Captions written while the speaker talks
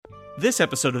This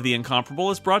episode of The Incomparable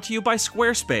is brought to you by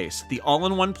Squarespace, the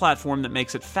all-in-one platform that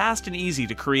makes it fast and easy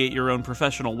to create your own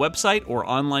professional website or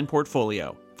online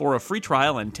portfolio. For a free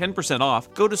trial and 10%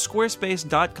 off, go to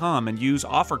squarespace.com and use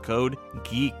offer code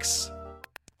GEEKS.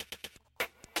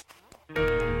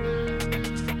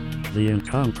 The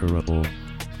Incomparable,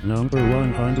 number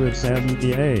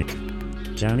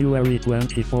 178, January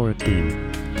 2014.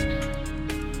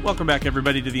 Welcome back,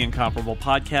 everybody, to the Incomparable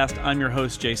Podcast. I'm your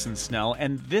host, Jason Snell,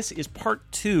 and this is part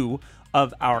 2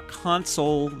 of our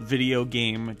console video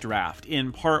game draft.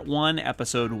 In part 1,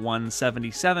 episode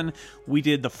 177, we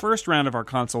did the first round of our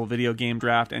console video game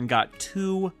draft and got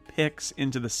 2 picks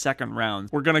into the second round.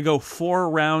 We're going to go 4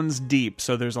 rounds deep,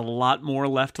 so there's a lot more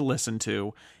left to listen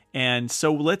to. And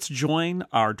so let's join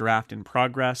our draft in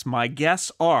progress. My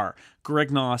guests are Greg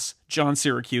Noss, John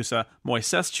Siracusa,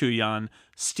 Moisés Chuyan,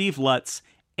 Steve Lutz,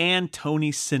 and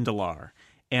Tony Sindelar.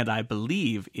 And I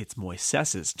believe it's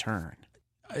Moisés's turn.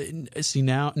 See,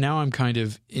 now I'm kind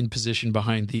of in position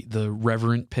behind the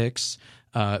reverent picks,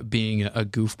 being a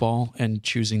goofball and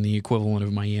choosing the equivalent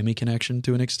of Miami Connection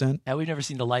to an extent. Yeah, we've never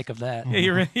seen the like of that.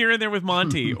 Yeah, you're in there with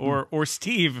Monty or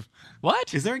Steve.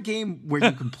 What? Is there a game where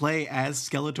you can play as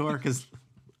Skeletor? Because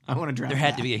I want to draft There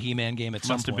had that. to be a He-Man game at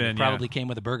some Must have point. been, It probably came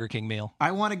with a Burger King meal.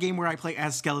 I want a game where I play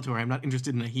as Skeletor. I'm not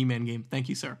interested in a He-Man game. Thank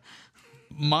you, sir.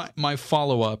 My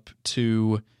follow-up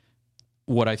to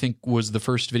what I think was the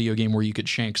first video game where you could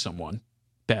shank someone,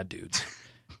 Bad Dudes,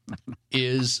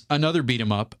 is another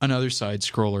beat-em-up, another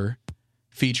side-scroller,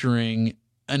 featuring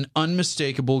an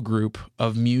unmistakable group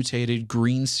of mutated,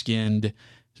 green-skinned,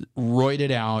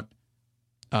 roided-out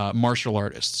martial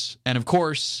artists. And, of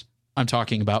course, I'm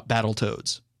talking about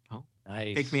Battletoads. Oh,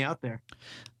 Nice. take me out there.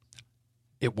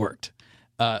 It worked.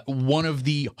 One of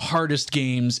the hardest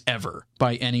games ever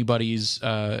by anybody's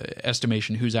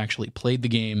estimation who's actually played the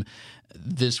game.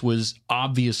 This was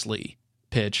obviously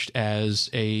pitched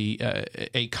as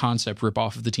a concept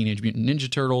ripoff of the Teenage Mutant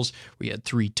Ninja Turtles. We had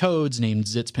 3 toads named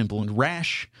Zitz, Pimple, and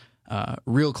Rash.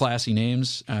 Real classy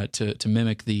names to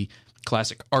mimic the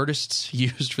classic artists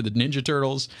used for the Ninja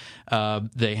Turtles.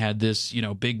 They had this,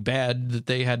 big bad that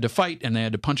they had to fight, and they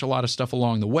had to punch a lot of stuff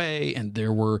along the way. And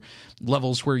there were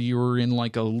levels where you were in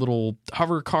like a little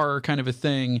hover car kind of a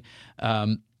thing.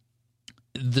 The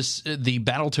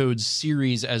Battletoads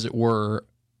series, as it were,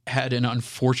 had an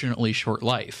unfortunately short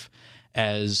life.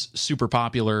 As super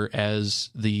popular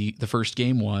as the first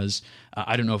game was,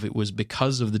 I don't know if it was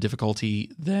because of the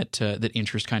difficulty that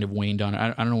interest kind of waned on it.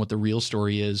 I don't know what the real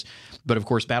story is, but of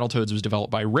course, Battletoads was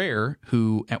developed by Rare,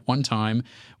 who at one time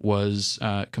was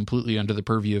completely under the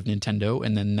purview of Nintendo,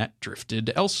 and then that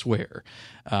drifted elsewhere.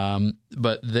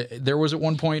 But there was at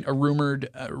one point a rumored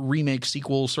remake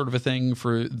sequel sort of a thing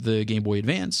for the Game Boy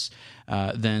Advance.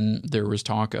 Then there was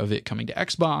talk of it coming to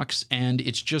Xbox, and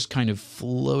it's just kind of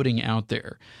floating out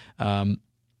there.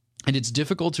 And it's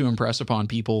difficult to impress upon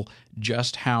people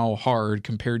just how hard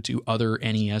compared to other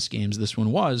NES games this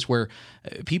one was, where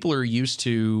people are used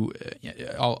to,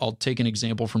 I'll take an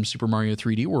example from Super Mario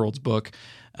 3D World's book.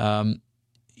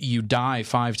 You die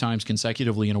 5 times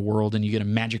consecutively in a world, and you get a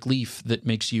magic leaf that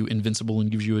makes you invincible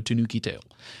and gives you a Tanuki tail.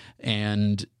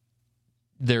 And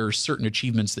there are certain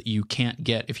achievements that you can't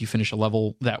get if you finish a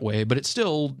level that way, but it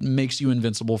still makes you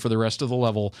invincible for the rest of the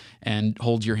level and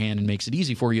holds your hand and makes it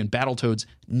easy for you. And Battletoads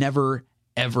never,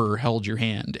 ever held your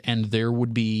hand. And there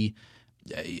would be,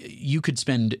 you could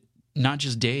spend not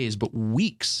just days, but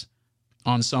weeks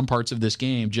on some parts of this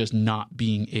game just not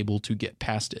being able to get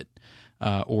past it,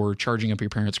 or charging up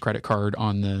your parents' credit card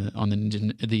on the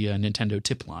Nintendo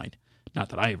tip line. Not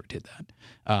that I ever did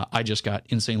that. I just got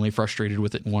insanely frustrated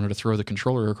with it and wanted to throw the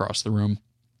controller across the room.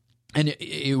 And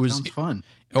it was Sounds fun.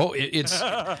 It's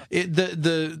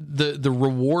the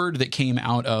reward that came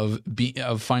out of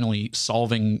finally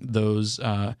solving those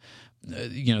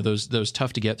those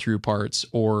tough to get through parts,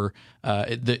 or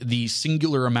the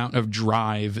singular amount of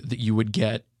drive that you would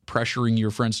get pressuring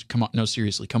your friends to come on. No,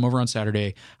 seriously, come over on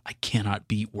Saturday. I cannot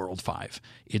beat World 5.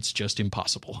 It's just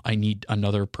impossible. I need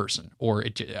another person, or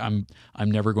I'm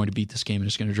never going to beat this game, and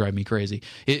it's going to drive me crazy.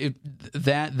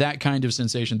 That kind of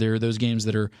sensation. There are those games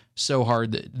that are so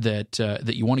hard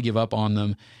that you want to give up on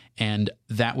them, and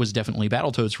that was definitely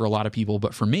Battletoads for a lot of people.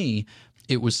 But for me,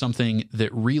 it was something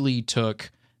that really took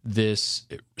this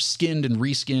skinned and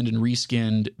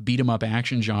reskinned beat 'em up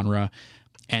action genre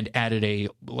and added a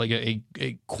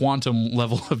quantum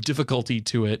level of difficulty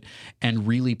to it, and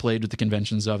really played with the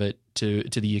conventions of it to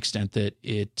the extent that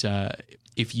it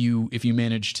if you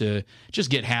manage to just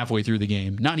get halfway through the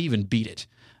game, not even beat it,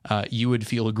 you would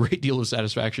feel a great deal of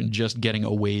satisfaction just getting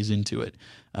a ways into it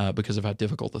because of how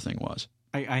difficult the thing was.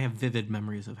 I have vivid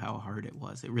memories of how hard it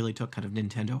was. It really took kind of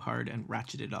Nintendo hard and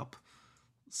ratcheted up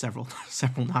several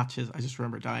notches. I just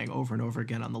remember dying over and over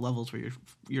again on the levels where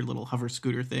your little hover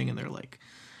scooter thing, and they're like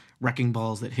wrecking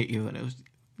balls that hit you, and it was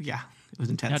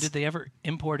intense. Now, did they ever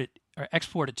import it or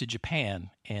export it to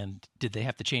Japan? And did they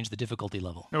have to change the difficulty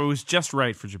level? No, it was just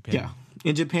right for Japan. Yeah,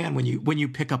 in Japan, when you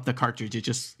pick up the cartridge, it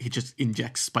just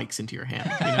injects spikes into your hand.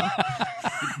 You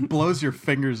know? Blows your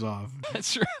fingers off.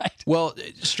 That's right. Well,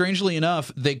 strangely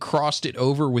enough, they crossed it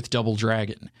over with Double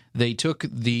Dragon. They took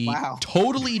the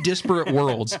totally disparate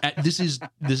worlds. This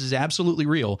is absolutely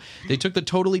real. They took the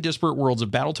totally disparate worlds of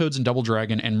Battletoads and Double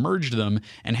Dragon and merged them,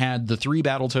 and had the three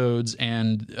Battletoads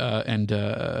and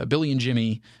Billy and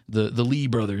Jimmy, the Lee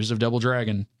brothers of Double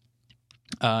Dragon,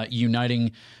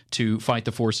 uniting to fight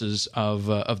the forces of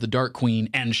the Dark Queen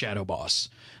and Shadow Boss.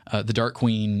 The Dark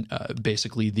Queen,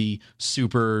 basically the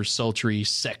super sultry,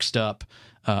 sexed up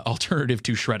alternative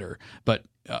to Shredder, but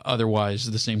otherwise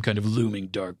the same kind of looming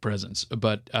dark presence.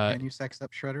 But can you sex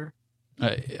up Shredder?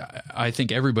 I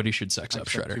think everybody should sex up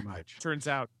Shredder. Too much. Turns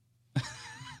out.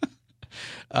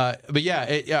 But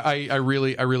yeah, I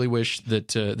really wish that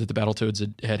the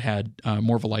Battletoads had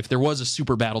more of a life. There was a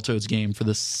Super Battletoads game for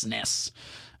the SNES,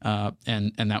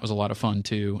 and that was a lot of fun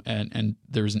too. And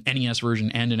there was an NES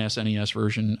version and an SNES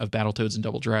version of Battletoads and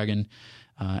Double Dragon.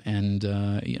 I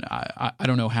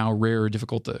don't know how rare or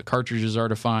difficult the cartridges are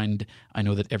to find. I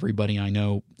know that everybody I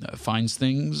know finds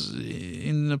things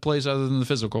in a place other than the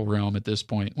physical realm at this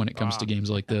point when it comes to games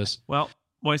like this. Well,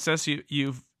 Moisés,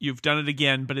 you've done it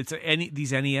again, but it's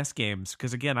these NES games,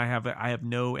 because again, I have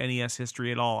no NES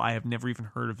history at all. I have never even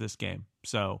heard of this game.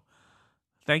 So,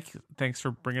 thanks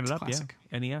for bringing it up. Classic.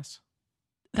 Yeah, NES.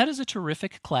 That is a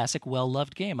terrific, classic,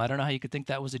 well-loved game. I don't know how you could think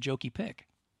that was a jokey pick.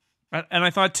 And I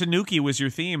thought Tanuki was your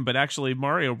theme, but actually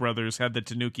Mario Brothers had the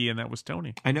Tanuki, and that was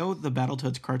Tony. I know the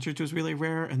Battletoads cartridge was really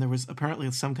rare, and there was apparently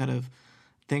some kind of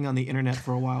thing on the internet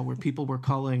for a while where people were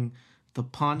calling the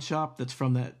pawn shop that's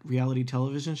from that reality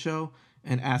television show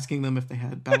and asking them if they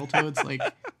had Battletoads like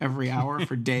every hour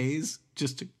for days,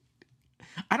 just to...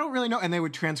 I don't really know. And they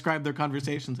would transcribe their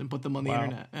conversations and put them on the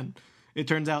internet. And it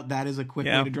turns out that is a quick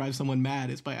way to drive someone mad,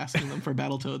 is by asking them for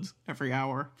Battletoads every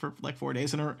hour for like 4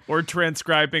 days in a row. Or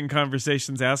transcribing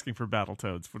conversations asking for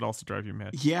Battletoads would also drive you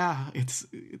mad. Yeah,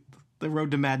 the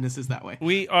road to madness is that way.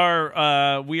 We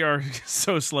are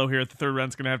so slow here. The third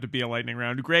round's going to have to be a lightning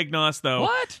round. Greg Noss, though.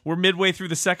 What? We're midway through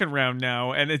the second round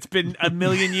now, and it's been a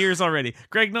million years already.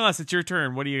 Greg Noss, it's your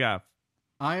turn. What do you got?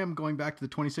 I am going back to the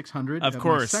 2600. Of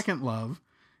course. My second love,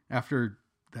 after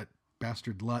that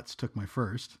bastard Lutz took my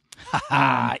first.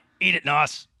 Eat it,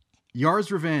 Noss.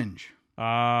 Yar's Revenge.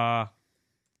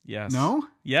 Yes. No?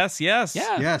 Yes. Yeah.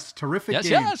 Yes, terrific Yes,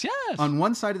 game. yes. On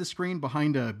one side of the screen,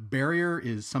 behind a barrier,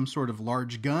 is some sort of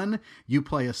large gun. You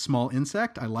play a small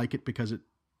insect. I like it because it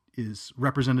is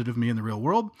representative of me in the real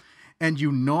world. And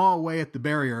you gnaw away at the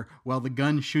barrier while the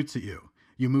gun shoots at you.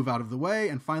 You move out of the way,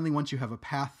 and finally, once you have a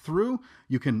path through,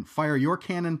 you can fire your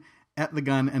cannon at the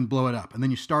gun and blow it up. And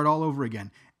then you start all over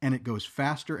again. And it goes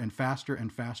faster and faster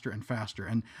and faster and faster.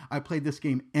 And I played this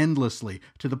game endlessly,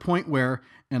 to the point where,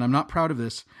 and I'm not proud of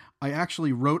this, I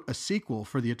actually wrote a sequel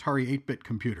for the Atari 8-bit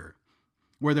computer,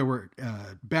 where there were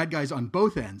bad guys on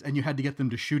both ends, and you had to get them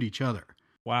to shoot each other.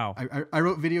 Wow. I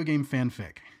wrote video game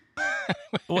fanfic.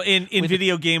 Well, in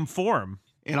video game form.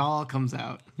 It all comes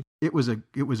out. It was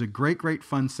a great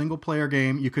fun single player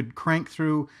game. You could crank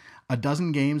through a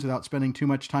dozen games without spending too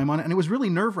much time on it, and it was really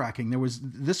nerve-wracking.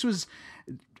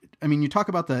 You talk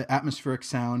about the atmospheric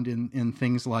sound in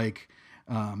things like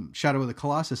Shadow of the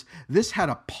Colossus. This had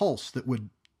a pulse that would,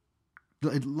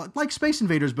 like Space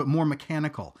Invaders, but more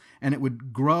mechanical, and it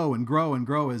would grow and grow and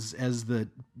grow as the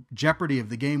jeopardy of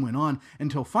the game went on,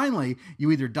 until finally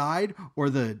you either died or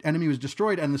the enemy was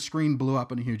destroyed and the screen blew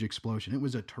up in a huge explosion. It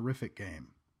was a terrific game.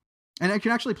 And you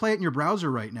can actually play it in your browser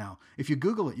right now. If you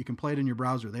Google it, you can play it in your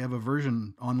browser. They have a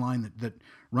version online that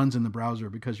runs in the browser,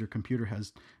 because your computer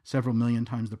has several million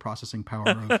times the processing power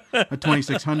of a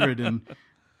 2600, and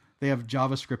they have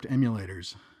JavaScript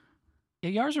emulators. Yeah,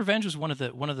 Yar's Revenge was one of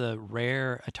the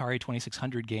rare Atari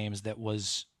 2600 games that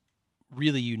was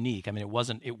really unique. I mean, it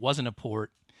wasn't a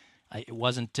port. It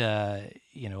wasn't a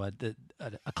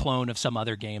clone of some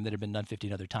other game that had been done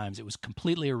 15 other times. It was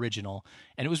completely original,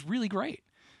 and it was really great.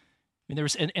 I mean, there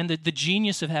was and the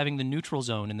genius of having the neutral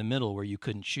zone in the middle where you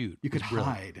couldn't shoot. You could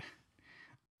hide.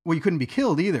 Well, you couldn't be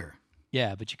killed either.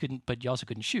 Yeah, but you also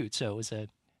couldn't shoot. So it was a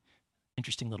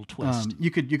interesting little twist.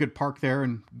 You could park there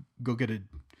and go get a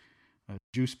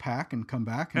juice pack and come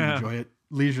back and enjoy it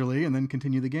leisurely and then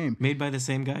continue the game. Made by the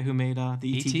same guy who made the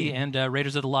E.T. E.T. game. and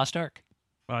Raiders of the Lost Ark.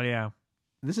 Oh yeah.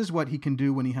 This is what he can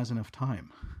do when he has enough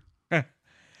time.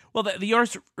 Well, the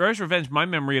Yar's Revenge, my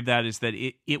memory of that is that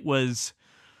it was,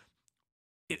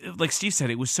 like Steve said,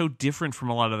 it was so different from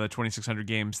a lot of the 2600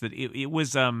 games that it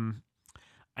was. I'm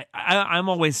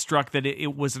always struck that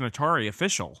it was an Atari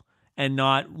official and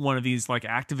not one of these like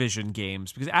Activision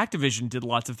games, because Activision did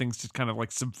lots of things to kind of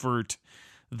like subvert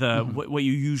the what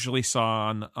you usually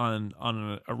saw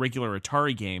on a regular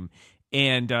Atari game.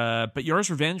 And but Yar's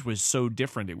Revenge was so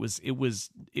different.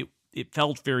 It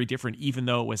felt very different, even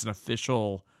though it was an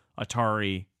official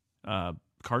Atari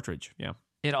cartridge. Yeah.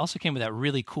 It also came with that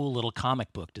really cool little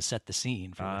comic book to set the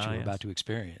scene for what you were yes. about to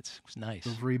experience. It was nice.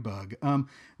 Every bug.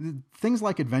 Things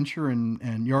like Adventure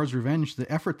and Yar's Revenge,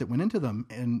 the effort that went into them,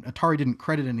 and Atari didn't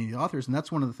credit any of the authors, and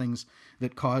that's one of the things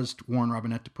that caused Warren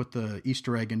Robinette to put the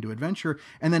Easter egg into Adventure,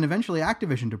 and then eventually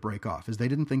Activision to break off, as they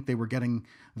didn't think they were getting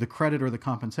the credit or the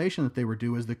compensation that they were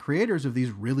due as the creators of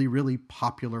these really, really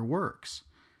popular works.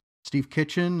 Steve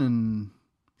Kitchen and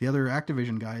the other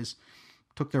Activision guys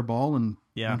took their ball and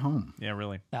went home. Yeah,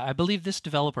 really. I believe this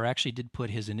developer actually did put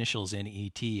his initials in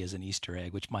E.T. as an Easter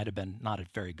egg, which might have been not a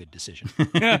very good decision.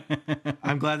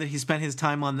 I'm glad that he spent his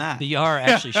time on that. The Yar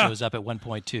actually shows up at one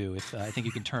point, too. I think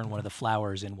you can turn one of the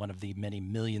flowers in one of the many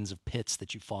millions of pits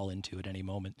that you fall into at any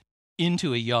moment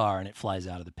into a Yar, and it flies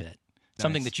out of the pit.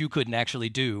 Something that you couldn't actually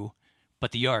do,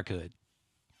 but the Yar could.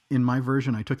 In my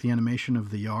version, I took the animation of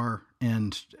the Yar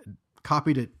and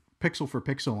copied it pixel for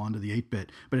pixel onto the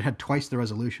 8-bit, but it had twice the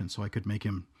resolution, so I could make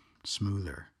him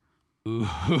smoother. Ooh,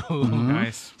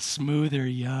 Nice. Smoother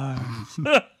Yar.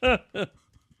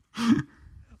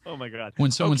 Oh my God.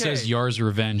 When someone says Yar's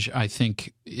Revenge, I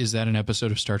think, is that an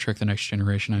episode of Star Trek The Next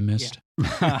Generation I missed?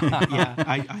 Yeah,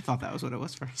 I thought that was what it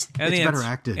was first. And It's the better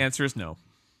acted. Answer is no.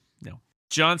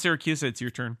 John Syracuse, it's your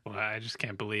turn. Well, I just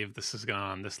can't believe this has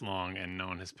gone on this long and no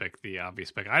one has picked the obvious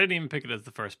pick. I didn't even pick it as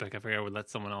the first pick. I figured I would let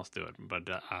someone else do it. But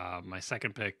my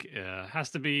second pick has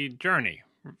to be Journey.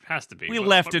 Has to be. We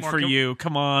left it for you.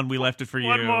 Come on, we left it for you.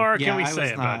 What more can we I say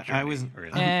was about not- Journey? I was-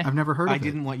 really? I've never heard of I it.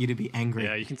 didn't want you to be angry.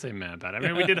 Yeah, you can say mad about it. I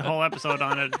mean, we did a whole episode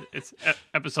on it. It's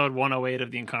episode 108 of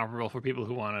The Incomparable for people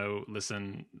who want to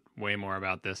listen way more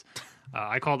about this.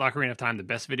 I called Ocarina of Time the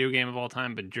best video game of all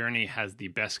time, but Journey has the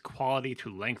best quality to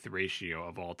length ratio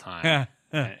of all time.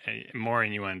 More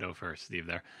innuendo for Steve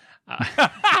there.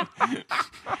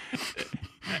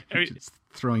 Just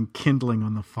throwing kindling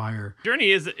on the fire.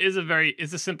 Journey is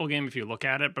a simple game if you look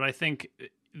at it, but I think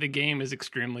the game is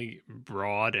extremely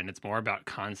broad and it's more about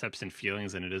concepts and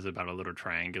feelings than it is about a little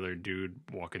triangular dude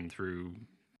walking through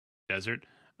desert.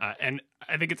 And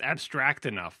I think it's abstract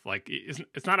enough. Like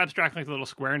it's not abstract like the little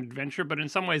square adventure, but in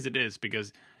some ways it is,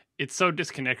 because it's so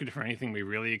disconnected from anything we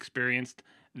really experienced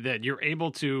that you're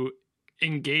able to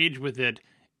engage with it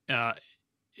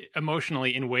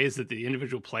emotionally in ways that the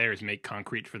individual players make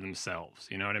concrete for themselves.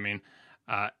 You know what I mean?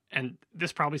 And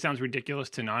this probably sounds ridiculous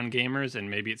to non-gamers, and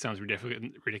maybe it sounds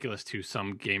ridiculous to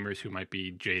some gamers who might be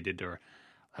jaded or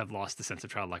have lost the sense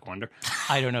of childlike wonder.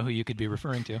 I don't know who you could be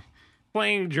referring to.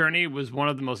 Playing Journey was one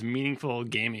of the most meaningful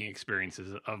gaming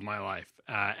experiences of my life.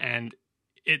 And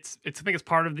I think it's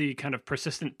part of the kind of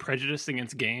persistent prejudice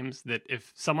against games that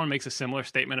if someone makes a similar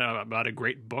statement about a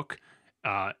great book,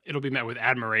 it'll be met with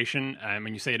admiration.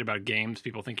 When you say it about games,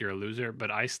 people think you're a loser, but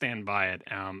I stand by it.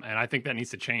 And I think that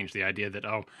needs to change. The idea that,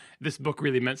 this book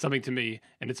really meant something to me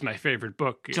and it's my favorite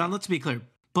book. John, let's be clear.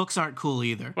 Books aren't cool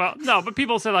either. Well, no, but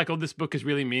people say like, this book is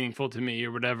really meaningful to me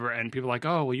or whatever. And people are like,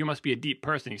 well, you must be a deep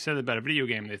person. You said that about a video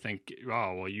game. They think, you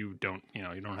don't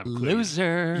have a clue.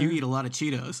 Loser. You eat a lot of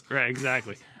Cheetos. Right,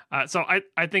 exactly. So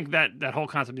I think that whole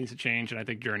concept needs to change. And I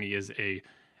think Journey is a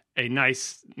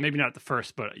nice, maybe not the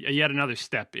first, but yet another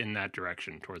step in that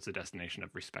direction towards the destination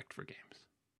of respect for games.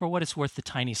 For what it's worth, the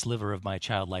tiny sliver of my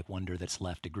childlike wonder that's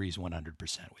left agrees 100%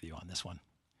 with you on this one.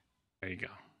 There you go.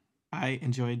 I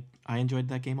enjoyed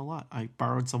that game a lot. I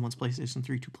borrowed someone's PlayStation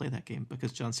 3 to play that game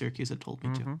because John Syracuse had told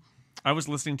me to. I was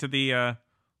listening to the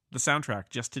soundtrack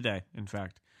just today, in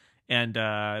fact, and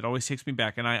it always takes me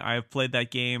back. And I've played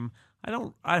that game. I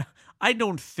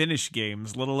don't finish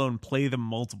games, let alone play them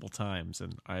multiple times,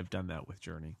 and I've done that with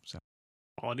Journey. So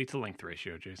Quality to length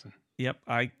ratio, Jason. yep,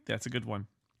 that's a good one.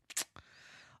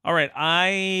 All right,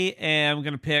 I am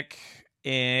gonna pick,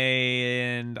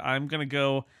 and I'm gonna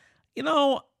go.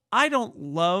 I don't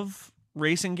love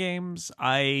racing games.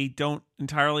 I don't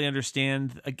entirely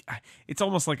understand. It's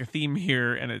almost like a theme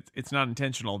here, and it's not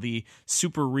intentional. The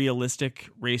super realistic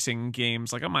racing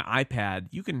games, like on my iPad,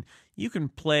 you can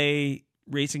play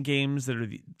racing games that are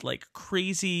like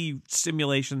crazy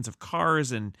simulations of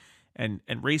cars and and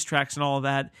racetracks and all of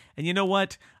that. And you know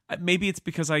what? Maybe it's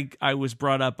because I was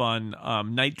brought up on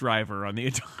Night Driver on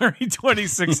the Atari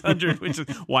 2600, which is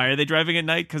why are they driving at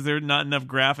night? Because there are not enough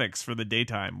graphics for the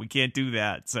daytime. We can't do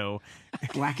that. So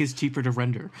Black is cheaper to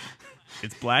render.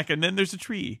 it's black, and then there's a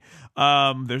tree.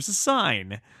 There's a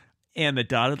sign, and the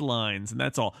dotted lines, and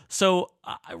that's all. So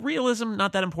realism,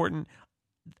 not that important.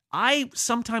 I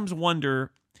sometimes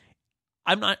wonder.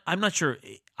 I'm not sure.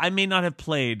 I may not have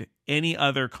played any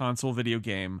other console video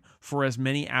game for as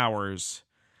many hours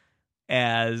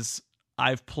as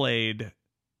I've played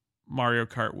Mario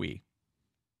Kart Wii.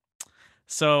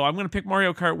 So I'm going to pick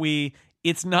Mario Kart Wii.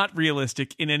 It's not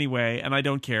realistic in any way, and I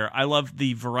don't care. I love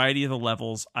the variety of the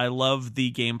levels. I love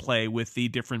the gameplay with the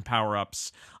different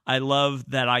power-ups. I love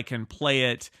that I can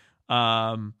play it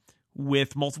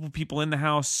with multiple people in the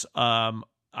house.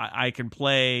 I can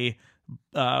play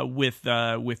with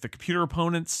the computer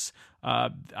opponents.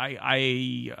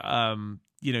 You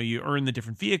earn the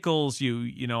different vehicles.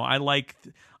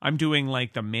 I'm doing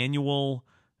like the manual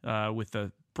with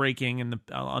the braking, and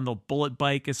on the bullet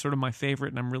bike is sort of my favorite,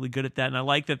 and I'm really good at that. And I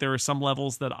like that there are some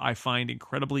levels that I find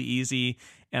incredibly easy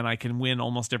and I can win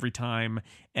almost every time,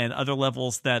 and other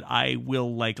levels that I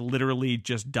will like literally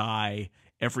just die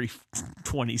every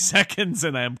 20 seconds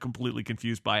and I am completely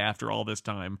confused by after all this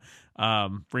time.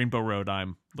 Rainbow Road,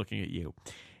 I'm looking at you.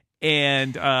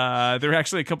 And there are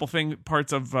actually a couple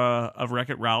parts of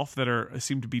Wreck-It Ralph that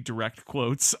seem to be direct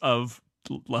quotes of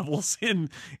levels in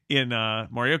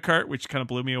Mario Kart, which kind of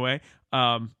blew me away.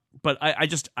 But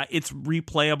it's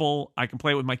replayable. I can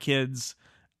play it with my kids,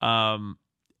 and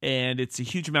it's a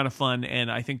huge amount of fun.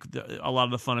 And I think a lot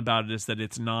of the fun about it is that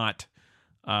it's not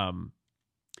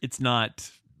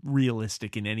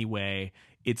realistic in any way.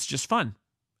 It's just fun.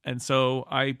 And so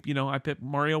I picked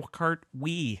Mario Kart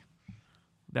Wii.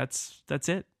 That's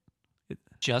it.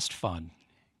 Just fun.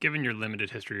 Given your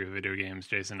limited history of video games,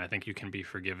 Jason, I think you can be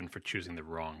forgiven for choosing the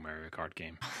wrong Mario Kart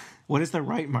game. What is the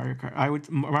right Mario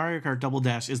Kart? Mario Kart Double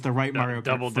Dash is the right Mario Kart.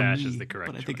 Double Dash me, is the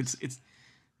correct but I think choice. it's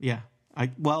yeah.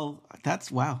 That's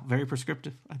very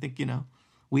prescriptive. I think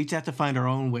we each have to find our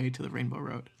own way to the Rainbow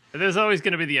Road. There's always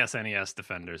going to be the SNES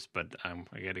defenders, but I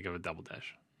got to go with Double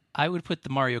Dash. I would put the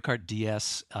Mario Kart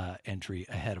DS entry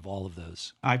ahead of all of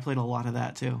those. I played a lot of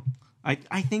that too. I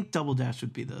think Double Dash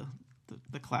would be the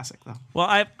classic though. Well,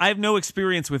 I have no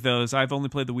experience with those. I've only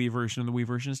played the Wii version, and the Wii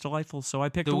version is delightful, so I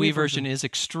picked the the Wii version is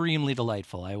extremely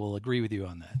delightful. I will agree with you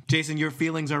on that. Jason, your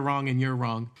feelings are wrong, and you're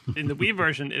wrong. In the Wii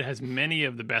version, it has many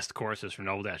of the best courses from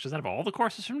Double Dash. Does that have all the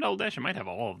courses from Double Dash? It might have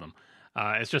all of them.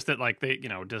 It's just that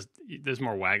there's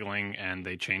more waggling, and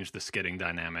they changed the skidding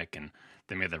dynamic, and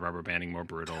they made the rubber banding more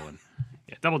brutal. And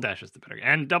yeah, Double Dash is the better.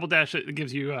 And Double Dash, it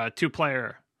gives you two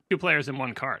players in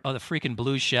one cart. Oh, the freaking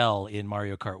blue shell in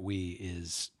Mario Kart Wii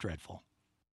is dreadful.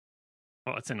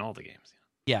 Well, it's in all the games.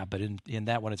 Yeah, but in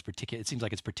that one, it seems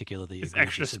like it's particularly It's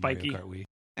egregious extra in Mario spiky. Kart Wii.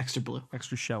 Extra blue,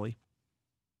 extra shelly.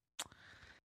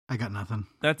 I got nothing.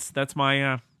 That's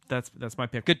my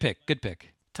pick. Good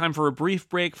pick. Time for a brief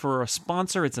break for a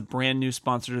sponsor. It's a brand new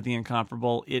sponsor to The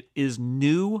Incomparable. It is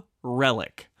New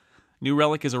Relic. New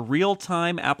Relic is a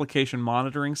real-time application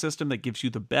monitoring system that gives you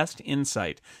the best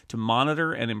insight to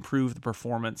monitor and improve the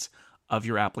performance of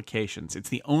your applications. It's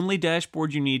the only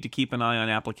dashboard you need to keep an eye on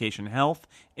application health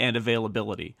and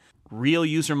availability. Real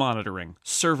user monitoring,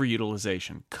 server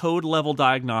utilization, code-level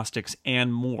diagnostics,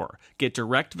 and more. Get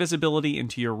direct visibility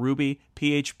into your Ruby,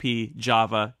 PHP,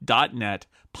 Java, .NET,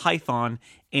 Python,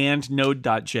 and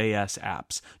Node.js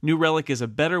apps. New Relic is a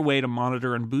better way to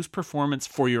monitor and boost performance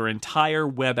for your entire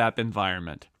web app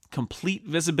environment. Complete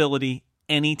visibility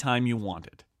anytime you want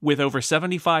it. With over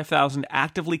 75,000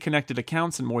 actively connected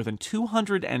accounts and more than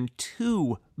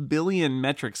 202 billion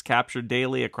metrics captured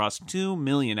daily across 2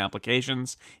 million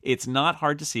applications, it's not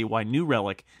hard to see why New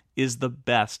Relic is the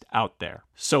best out there.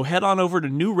 So head on over to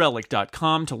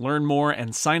newrelic.com to learn more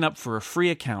and sign up for a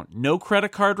free account. No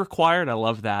credit card required, I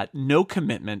love that. No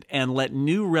commitment, and let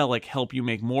New Relic help you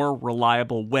make more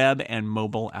reliable web and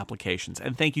mobile applications.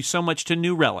 And thank you so much to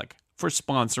New Relic for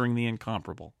sponsoring The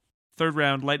Incomparable. Third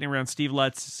round, lightning round. Steve,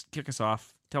 let's kick us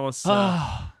off. Tell us what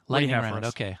do Lightning you have for round.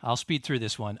 us? Okay, I'll speed through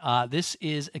this one. This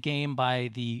is a game by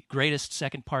the greatest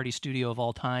second-party studio of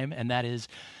all time, and that is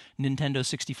Nintendo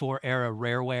 64 era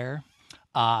Rareware.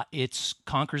 It's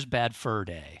Conker's Bad Fur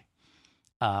Day.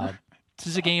 This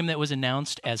is a game that was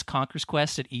announced as Conker's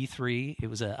Quest at E3. It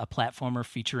was a platformer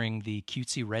featuring the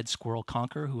cutesy red squirrel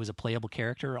Conker, who was a playable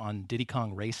character on Diddy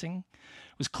Kong Racing.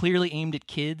 It was clearly aimed at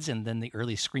kids, and then the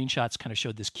early screenshots kind of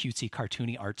showed this cutesy,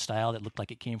 cartoony art style that looked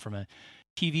like it came from a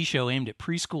TV show aimed at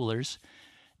preschoolers.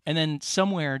 And then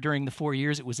somewhere during the 4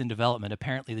 years it was in development,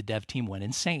 apparently the dev team went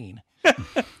insane.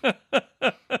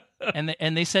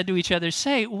 and they said to each other,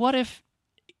 say, what if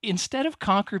instead of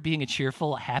Conker being a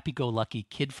cheerful, happy-go-lucky,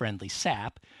 kid-friendly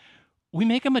sap, we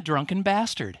make him a drunken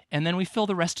bastard, and then we fill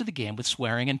the rest of the game with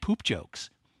swearing and poop jokes?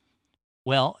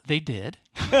 Well, they did.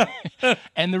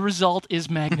 And the result is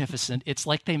magnificent. It's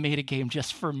like they made a game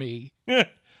just for me.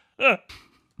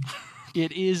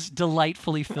 It is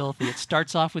delightfully filthy. It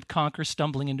starts off with Conker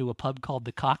stumbling into a pub called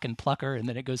the Cock and Plucker, and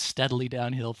then it goes steadily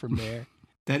downhill from there.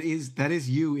 That is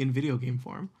you in video game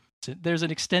form. So there's an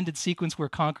extended sequence where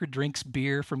Conker drinks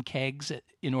beer from kegs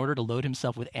in order to load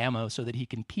himself with ammo so that he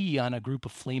can pee on a group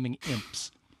of flaming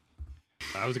imps.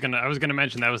 I was gonna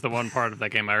mention that was the one part of that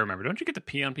game I remember. Don't you get to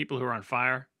pee on people who are on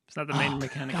fire? Is that the main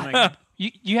mechanic? In that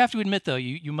game? You have to admit, though,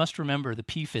 you must remember the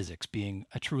pee physics being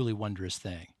a truly wondrous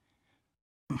thing.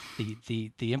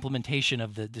 The implementation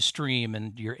of the stream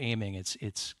and your aiming,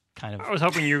 it's kind of... I was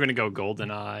hoping you were going to go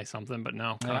GoldenEye something, but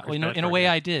no. Well, in a way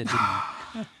I did,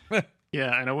 didn't I?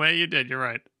 Yeah, in a way you did. You're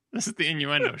right. This is the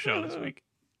innuendo show this week.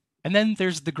 And then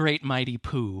there's the great mighty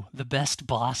Pooh, the best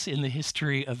boss in the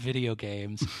history of video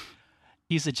games.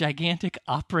 He's a gigantic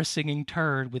opera-singing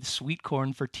turd with sweet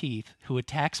corn for teeth who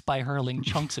attacks by hurling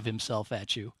chunks of himself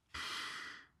at you.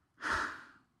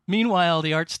 Meanwhile,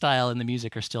 the art style and the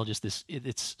music are still just this,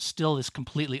 it's still this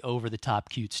completely over-the-top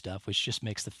cute stuff, which just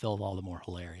makes the film all the more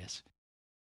hilarious.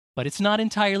 But it's not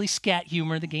entirely scat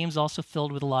humor. The game's also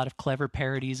filled with a lot of clever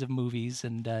parodies of movies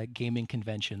and gaming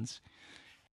conventions.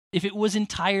 If it was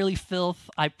entirely filth,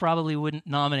 I probably wouldn't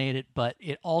nominate it, but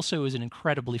it also is an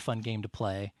incredibly fun game to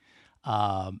play.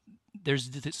 There's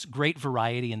this great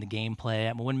variety in the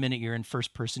gameplay. One minute you're in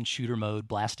first-person shooter mode,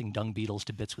 blasting dung beetles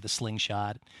to bits with a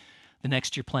slingshot. The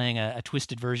next you're playing a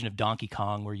twisted version of Donkey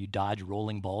Kong where you dodge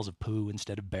rolling balls of poo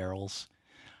instead of barrels.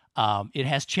 It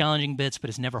has challenging bits, but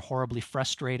it's never horribly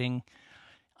frustrating.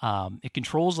 It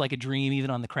controls like a dream, even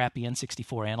on the crappy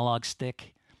N64 analog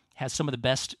stick. Has some of the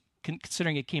best,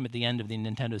 considering it came at the end of the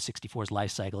Nintendo 64's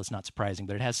life cycle, it's not surprising,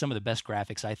 but it has some of the best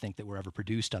graphics, I think, that were ever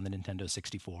produced on the Nintendo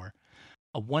 64.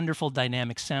 A wonderful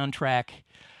dynamic soundtrack,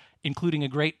 including a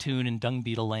great tune in Dung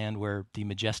Beetle Land where the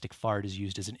majestic fart is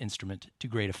used as an instrument to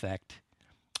great effect.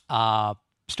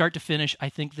 Start to finish, I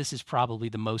think this is probably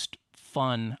the most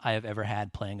fun I have ever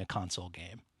had playing a console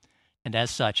game. And as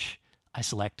such, I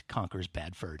select Conker's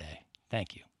Bad Fur Day.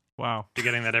 Thank you. Wow. You're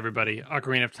getting that, everybody.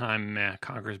 Ocarina of Time, meh.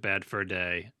 Conker's Bad Fur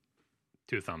Day,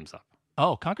 2 thumbs up.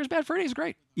 Oh, Conker's Bad Fur Day is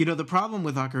great. You know, the problem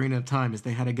with Ocarina of Time is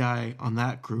they had a guy on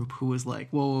that group who was like,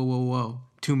 whoa,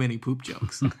 too many poop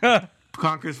jokes.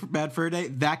 Conker's Bad Fur Day,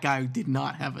 that guy did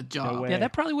not have a job. No way. Yeah,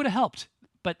 that probably would have helped.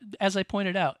 But as I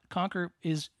pointed out, Conker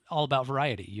is all about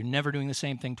variety. You're never doing the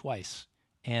same thing twice.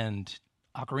 And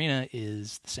Ocarina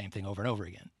is the same thing over and over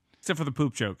again. Except for the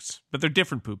poop jokes. But they're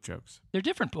different poop jokes. They're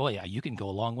different. Oh, yeah, you can go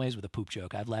a long ways with a poop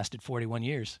joke. I've lasted 41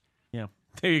 years. Yeah.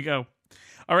 There you go.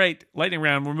 All right. Lightning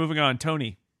round. We're moving on.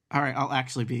 Tony. All right, I'll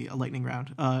actually be a lightning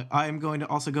round. I am going to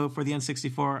also go for the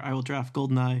N64. I will draft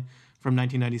GoldenEye from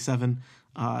 1997.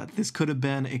 This could have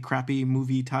been a crappy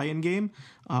movie tie-in game.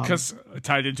 Because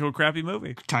tied into a crappy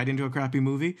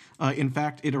movie. In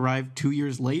fact, it arrived 2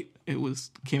 years late. It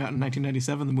came out in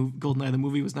 1997. The movie, GoldenEye, the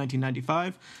movie, was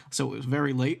 1995. So it was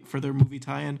very late for their movie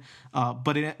tie-in.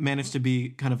 But it managed to be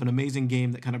kind of an amazing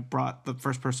game that kind of brought the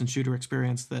first-person shooter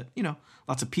experience that,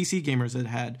 lots of PC gamers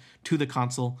had to the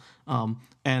console.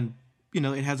 And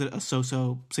it has a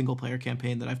so-so single-player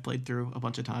campaign that I've played through a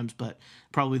bunch of times, but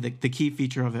probably the key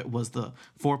feature of it was the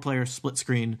 4-player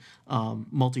split-screen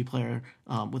multiplayer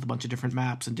with a bunch of different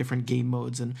maps and different game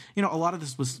modes. And, a lot of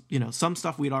this was, some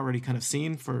stuff we'd already kind of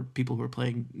seen for people who were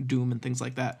playing Doom and things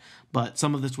like that, but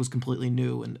some of this was completely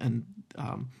new. And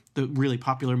the really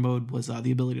popular mode was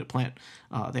the ability to plant.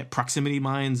 They had proximity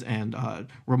mines and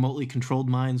remotely controlled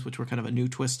mines, which were kind of a new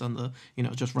twist on the,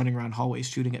 just running around hallways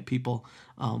shooting at people.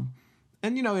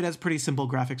 And, it has pretty simple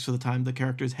graphics for the time. The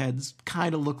characters' heads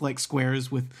kind of look like squares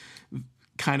with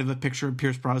kind of a picture of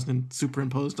Pierce Brosnan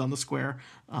superimposed on the square.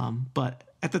 But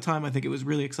at the time, I think it was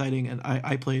really exciting, and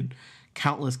I played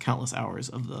countless hours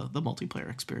of the multiplayer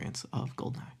experience of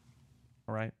GoldenEye.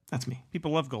 All right. That's me.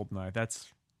 People love GoldenEye. That's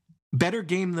better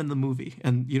game than the movie,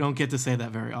 and you don't get to say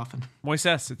that very often.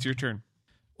 Moisés, it's your turn.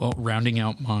 Well, rounding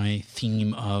out my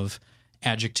theme of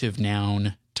adjective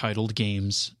noun titled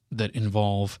games that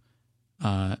involve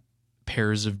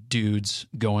pairs of dudes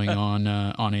going on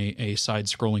a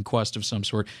side-scrolling quest of some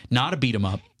sort. Not a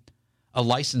beat-em-up, a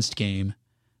licensed game,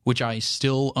 which I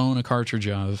still own a cartridge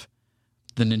of,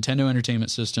 the Nintendo Entertainment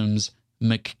System's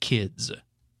McKids.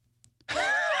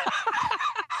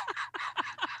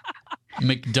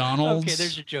 McDonald's. Okay,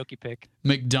 there's your jokey pick.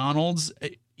 McDonald's.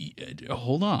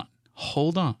 Hold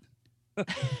on.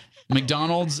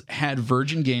 McDonald's had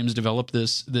Virgin Games develop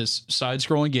this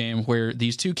side-scrolling game where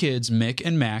these two kids, Mick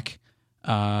and Mac,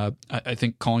 I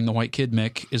think calling the white kid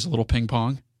Mick is a little ping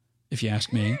pong, if you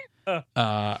ask me.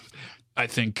 I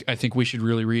think we should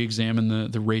really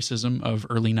re-examine the racism of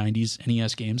early 90s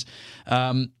NES games,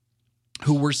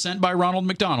 who were sent by Ronald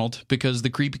McDonald, because the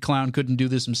creepy clown couldn't do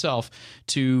this himself,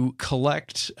 to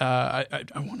collect. I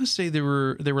want to say they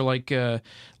were like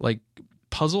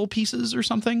puzzle pieces or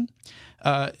something.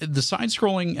 The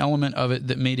side-scrolling element of it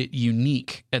that made it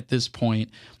unique at this point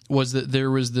was that there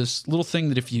was this little thing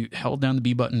that if you held down the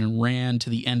B button and ran to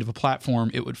the end of a platform,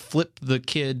 it would flip the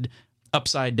kid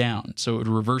upside down, so it would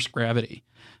reverse gravity.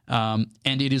 And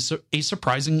it is a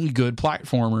surprisingly good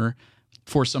platformer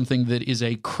for something that is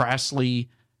a crassly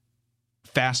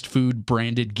fast food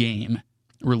branded game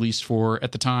released for,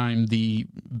 at the time, the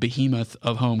behemoth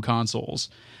of home consoles.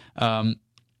 And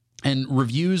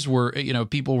reviews were,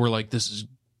 people were like, this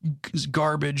is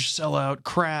garbage, sellout,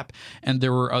 crap. And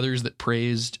there were others that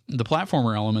praised the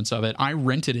platformer elements of it. I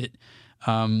rented it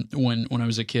when I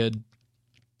was a kid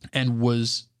and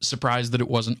was surprised that it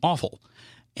wasn't awful,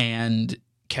 and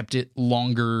kept it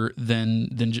longer than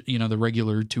the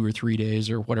regular 2 or 3 days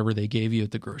or whatever they gave you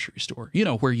at the grocery store,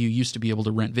 where you used to be able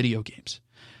to rent video games.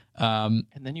 And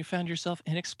then you found yourself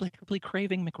inexplicably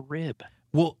craving McRib.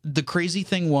 Well, the crazy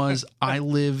thing was I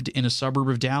lived in a suburb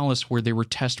of Dallas where they were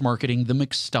test marketing the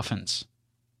McStuffins.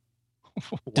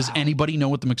 Wow. Does anybody know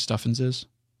what the McStuffins is?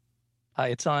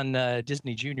 It's on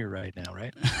Disney Junior right now,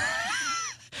 right?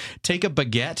 Take a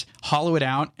baguette, hollow it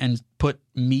out, and put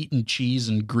meat and cheese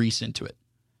and grease into it.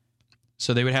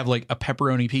 So they would have like a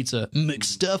pepperoni pizza,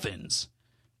 McStuffins.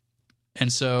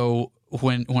 And so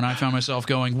when I found myself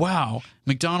going, wow,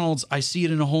 McDonald's, I see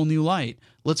it in a whole new light.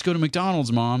 Let's go to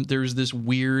McDonald's, Mom. There's this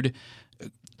weird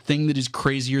thing that is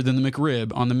crazier than the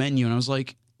McRib on the menu. And I was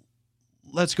like,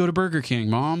 let's go to Burger King,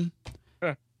 Mom.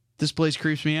 This place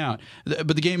creeps me out.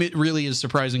 But the game, it really is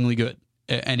surprisingly good.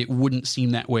 And it wouldn't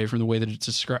seem that way from the way that it's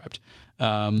described.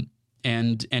 And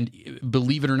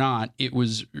believe it or not, it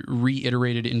was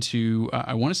reiterated into,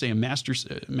 I want to say, a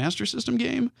Master System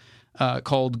game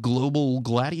called Global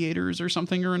Gladiators or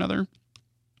something or another,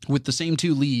 with the same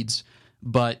two leads,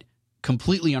 but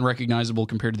completely unrecognizable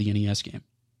compared to the NES game.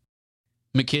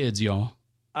 McKids, y'all.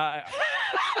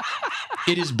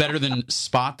 It is better than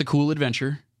Spot the Cool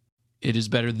Adventure. It is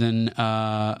better than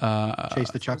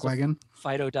Chase the Chuck Wagon.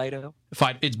 Fido Dido.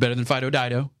 It's better than Fido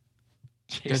Dido.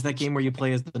 There's that game where you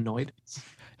play as the Noid.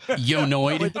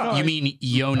 Yo-Noid? You mean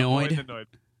Yo-Noid?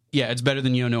 Yeah, it's better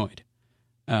than Yo-Noid.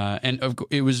 And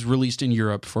it was released in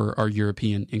Europe for our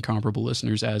European incomparable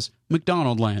listeners as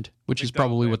McDonald Land, which is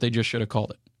probably what they just should have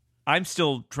called it. I'm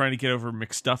still trying to get over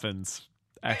McStuffins,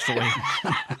 actually.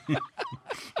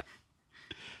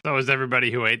 So is everybody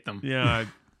who ate them. Yeah.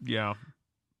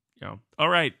 All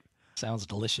right. Sounds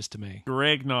delicious to me.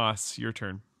 Greg Noss, your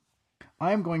turn.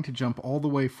 I am going to jump all the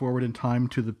way forward in time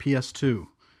to the PS2.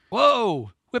 Whoa!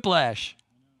 Whiplash.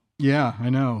 Yeah, I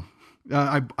know.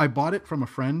 I bought it from a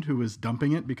friend who was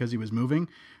dumping it because he was moving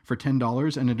for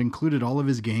 $10, and it included all of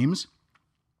his games,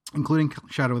 including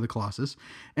Shadow of the Colossus,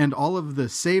 and all of the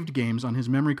saved games on his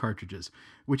memory cartridges,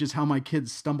 which is how my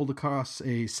kids stumbled across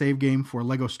a save game for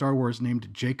Lego Star Wars named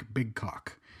Jake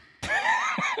Bigcock.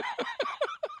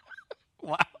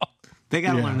 Wow. They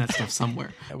got to learn that stuff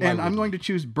somewhere. And I'm going to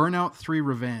choose Burnout 3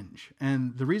 Revenge.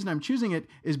 And the reason I'm choosing it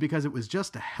is because it was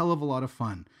just a hell of a lot of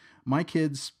fun. My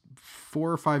kids,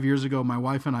 4 or 5 years ago, my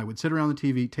wife and I would sit around the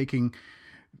TV taking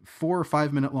 4 or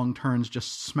 5 minute long turns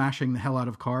just smashing the hell out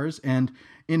of cars. And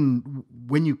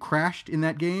when you crashed in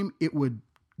that game, it would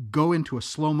go into a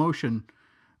slow motion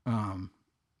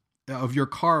of your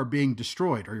car being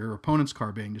destroyed or your opponent's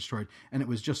car being destroyed. And it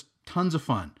was just tons of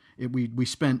fun. We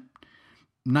spent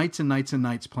nights and nights and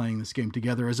nights playing this game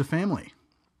together as a family.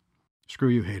 Screw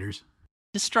you, haters.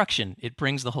 Destruction. It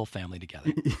brings the whole family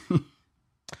together.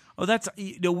 Oh, that's,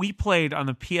 we played on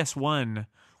the PS1.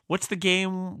 What's the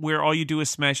game where all you do is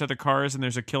smash other cars and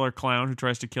there's a killer clown who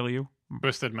tries to kill you?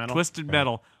 Twisted Metal. Twisted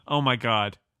Metal. Oh my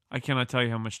God. I cannot tell you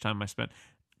how much time I spent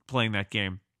playing that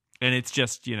game. And it's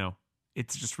just,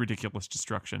 it's just ridiculous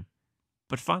destruction.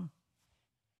 But fun.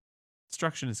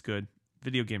 Destruction is good.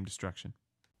 Video game destruction.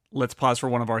 Let's pause for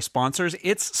one of our sponsors.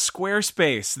 It's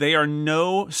Squarespace. They are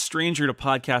no stranger to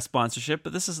podcast sponsorship,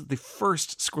 but this is the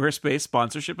first Squarespace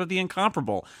sponsorship of The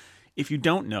Incomparable. If you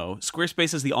don't know,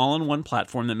 Squarespace is the all-in-one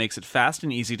platform that makes it fast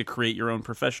and easy to create your own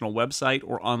professional website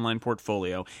or online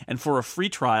portfolio. And for a free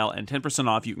trial and 10%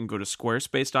 off, you can go to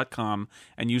squarespace.com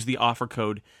and use the offer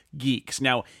code GEEKS.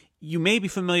 Now, you may be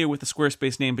familiar with the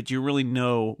Squarespace name, but you really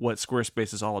know what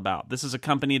Squarespace is all about. This is a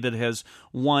company that has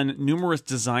won numerous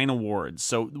design awards.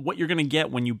 So what you're going to get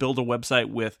when you build a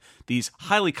website with these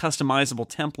highly customizable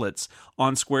templates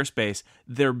on Squarespace,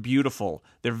 they're beautiful.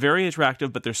 They're very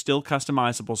attractive, but they're still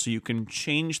customizable, so you can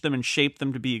change them and shape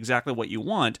them to be exactly what you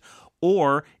want.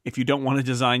 Or if you don't want to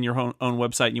design your own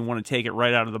website and you want to take it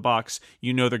right out of the box,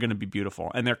 you know they're going to be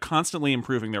beautiful. And they're constantly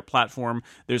improving their platform.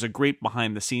 There's a great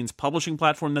behind-the-scenes publishing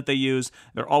platform that they use.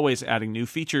 They're always adding new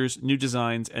features, new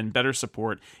designs, and better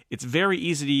support. It's very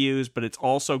easy to use, but it's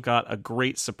also got a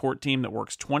great support team that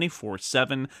works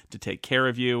 24/7 to take care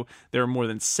of you. There are more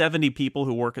than 70 people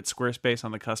who work at Squarespace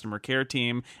on the customer care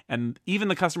team, and even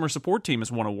the customer support team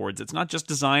has won awards. It's not just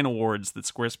design awards that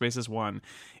Squarespace has won.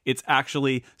 It's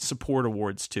actually support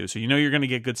awards too, so you know you're going to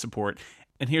get good support.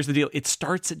 And here's the deal, it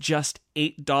starts at just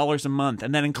 $8 a month,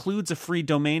 and that includes a free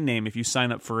domain name if you sign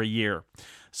up for a year.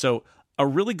 So a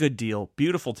really good deal,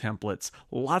 beautiful templates.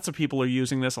 Lots of people are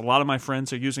using this. A lot of my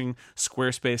friends are using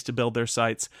Squarespace to build their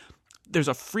sites. There's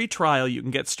a free trial. You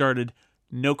can get started.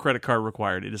 No credit card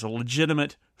required. It is a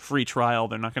legitimate free trial.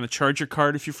 They're not going to charge your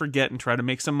card if you forget and try to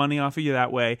make some money off of you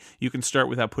that way. You can start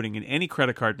without putting in any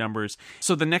credit card numbers.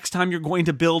 So the next time you're going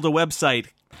to build a website,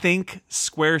 think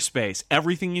Squarespace.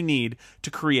 Everything you need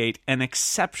to create an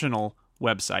exceptional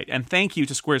website. And thank you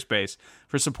to Squarespace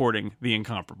for supporting The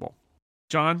Incomparable.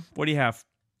 John, what do you have?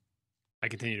 I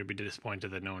continue to be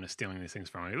disappointed that no one is stealing these things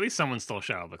from me. At least someone stole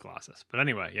Shadow of the Colossus. But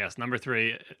anyway, yes, number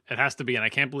 3, it has to be, and I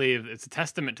can't believe it's a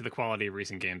testament to the quality of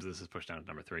recent games this is pushed down to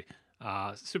number 3.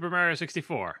 Super Mario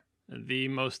 64, the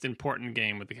most important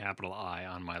game with the capital I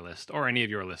on my list, or any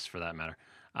of your lists for that matter.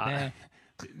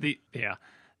 The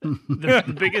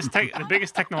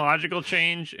biggest technological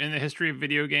change in the history of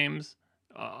video games,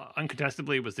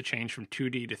 uncontestably, was the change from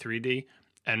 2D to 3D,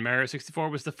 and Mario 64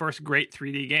 was the first great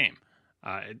 3D game.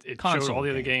 It showed all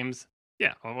the other games.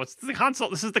 Yeah, well, what's the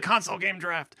console? This is the console game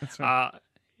draft. That's right.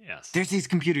 Yes. There's these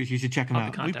computers. You should check them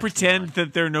out. We pretend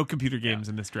that there are no computer games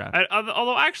in this draft.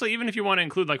 Although, actually, even if you want to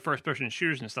include like first-person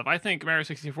shooters and stuff, I think Mario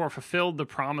 64 fulfilled the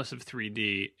promise of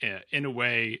 3D in a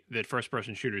way that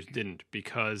first-person shooters didn't,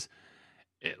 because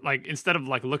instead of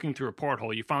like looking through a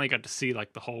porthole, you finally got to see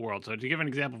like the whole world. So to give an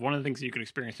example, one of the things that you could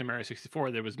experience in Mario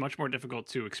 64 that was much more difficult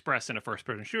to express in a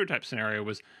first-person shooter type scenario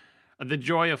was the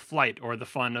joy of flight, or the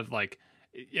fun of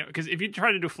because if you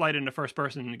try to do flight in a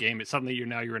first-person game, it's suddenly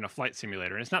you're in a flight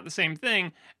simulator, and it's not the same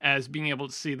thing as being able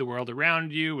to see the world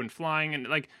around you and flying. And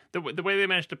like the way they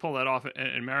managed to pull that off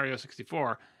in Mario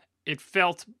 64, it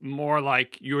felt more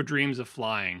like your dreams of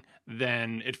flying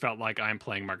than it felt like I'm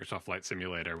playing Microsoft Flight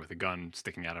Simulator with a gun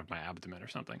sticking out of my abdomen or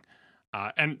something.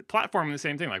 And platforming, the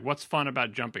same thing. Like, what's fun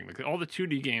about jumping? Like all the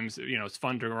 2D games, it's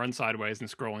fun to run sideways and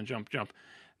scroll and jump.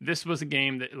 This was a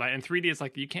game that, like, in 3D, it's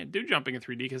like you can't do jumping in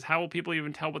 3D because how will people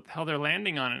even tell what the hell they're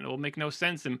landing on? It will make no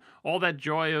sense. And all that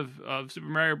joy of Super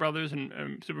Mario Brothers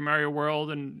and Super Mario World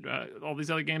and all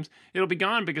these other games, it'll be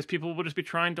gone because people will just be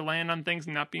trying to land on things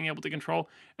and not being able to control.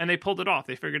 And they pulled it off.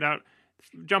 They figured out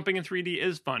jumping in 3D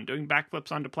is fun. Doing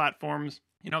backflips onto platforms,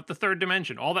 the third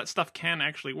dimension, all that stuff can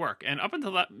actually work. And up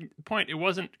until that point, it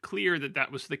wasn't clear that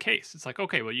that was the case. It's like,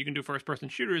 okay, well, you can do first-person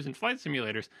shooters and flight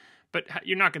simulators, but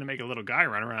you're not going to make a little guy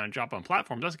run around and jump on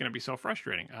platforms. That's going to be so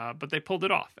frustrating. But they pulled it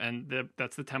off, and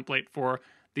that's the template for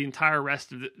the entire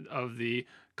rest of the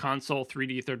console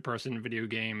 3D third-person video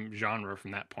game genre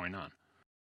from that point on.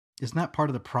 Isn't that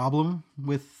part of the problem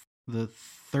with the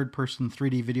third-person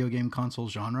 3D video game console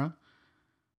genre?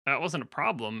 That wasn't a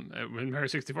problem when Mario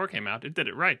 64 came out. It did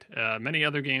it right. Many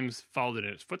other games followed in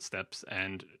its footsteps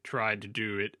and tried to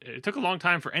do it. It took a long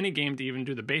time for any game to even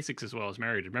do the basics as well as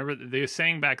Mario did. Remember, the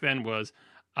saying back then was,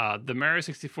 the Mario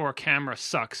 64 camera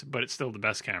sucks, but it's still the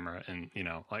best camera in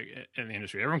the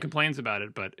industry. Everyone complains about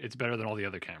it, but it's better than all the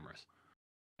other cameras.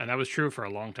 And that was true for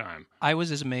a long time. I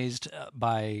was as amazed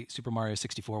by Super Mario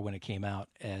 64 when it came out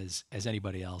as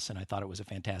anybody else, and I thought it was a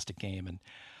fantastic game, and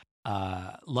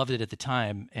loved it at the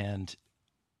time, and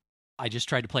I just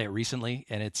tried to play it recently,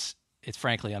 and it's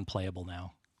frankly unplayable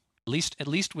now. At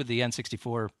least with the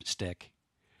N64 stick.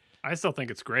 I still think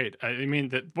it's great. I mean,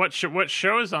 that what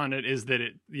shows on it is that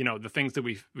it, the things that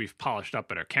we've polished up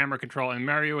better. Camera control, and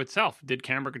Mario itself did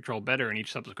camera control better in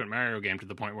each subsequent Mario game, to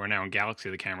the point where now in Galaxy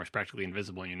the camera is practically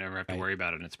invisible and you never have to worry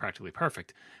about it, and it's practically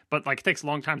perfect. But it takes a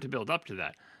long time to build up to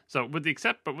that. So with the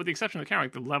exception of the camera,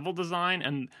 the level design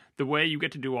and the way you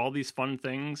get to do all these fun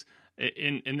things,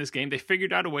 in this game. They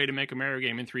figured out a way to make a Mario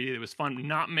game in 3D that was fun,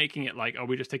 not making it like, oh,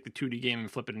 we just take the 2D game and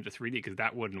flip it into 3D, because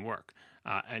that wouldn't work.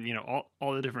 And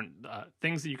all the different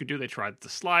things that you could do. They tried the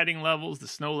sliding levels, the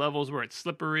snow levels where it's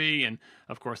slippery, and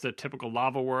of course the typical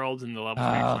lava worlds and the levels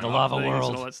where you climb the up lava things world.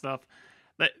 and all that stuff.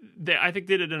 I think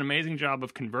they did an amazing job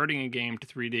of converting a game to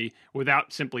 3D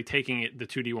without simply taking the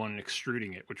 2D one and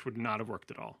extruding it, which would not have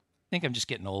worked at all. I think I'm just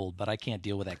getting old, but I can't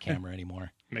deal with that camera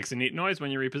anymore. Makes a neat noise when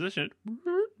you reposition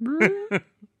it.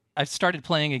 I've started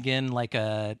playing again like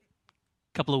a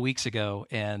couple of weeks ago,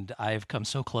 and I've come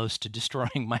so close to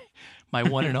destroying my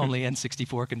one and only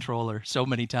N64 controller so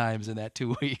many times in that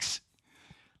 2 weeks.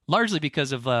 Largely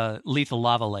because of Lethal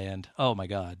Lava Land. Oh, my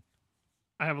God.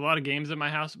 I have a lot of games in my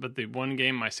house, but the one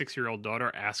game my 6-year-old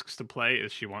daughter asks to play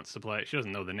is she wants to play. She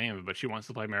doesn't know the name of it, but she wants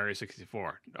to play Mario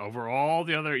 64. Over all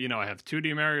the other, I have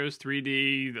 2D Marios,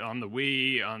 3D on the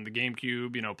Wii, on the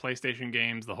GameCube, PlayStation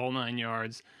games, the whole 9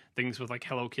 yards, things with like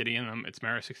Hello Kitty in them. It's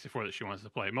Mario 64 that she wants to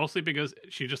play, mostly because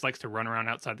she just likes to run around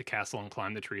outside the castle and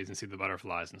climb the trees and see the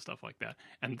butterflies and stuff like that.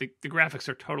 And the graphics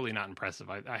are totally not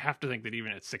impressive. I have to think that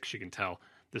even at 6, she can tell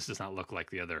this does not look like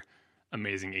the other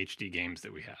amazing HD games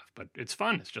that we have, but it's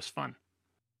fun. It's just fun.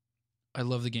 I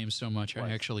love the game so much. I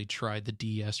actually tried the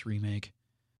DS remake.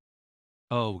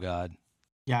 Oh, God.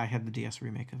 Yeah, I had the DS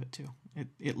remake of it too.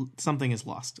 It something is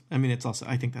lost. I mean, it's also,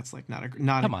 I think that's like not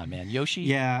Come on, man. Yoshi?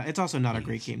 Yeah, it's also not a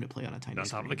great game to play on a tiny On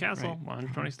top of the screen, castle, right?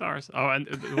 120 stars. Oh, and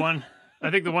the one, I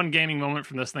think the one gaming moment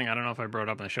from this thing, I don't know if I brought it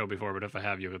up on the show before, but if I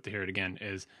have, you'll have to hear it again,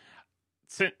 is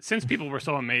since people were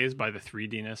so amazed by the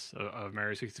 3D-ness of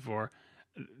Mario 64,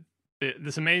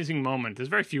 this amazing moment, there's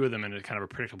very few of them in a kind of a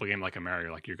predictable game like a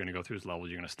Mario. Like, you're going to go through these levels,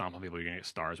 you're going to stomp on people, you're going to get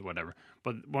stars or whatever.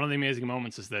 But one of the amazing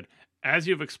moments is that as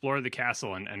you've explored the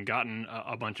castle and gotten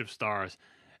a bunch of stars,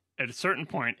 at a certain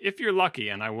point, if you're lucky,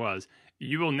 and I was,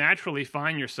 you will naturally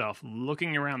find yourself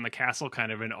looking around the castle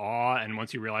kind of in awe. And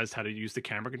once you realize how to use the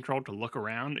camera control to look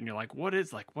around, and you're like, what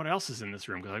else is in this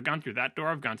room? Because I've gone through that door,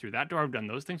 I've done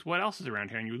those things. What else is around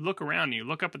here? And you look around and you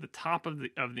look up at the top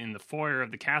in the foyer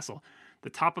of the castle. The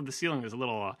top of the ceiling, there's a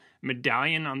little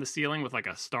medallion on the ceiling with like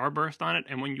a starburst on it.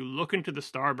 And when you look into the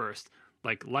starburst,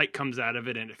 like light comes out of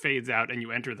it and it fades out and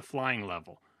you enter the flying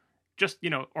level. Just,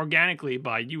 organically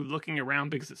by you looking around,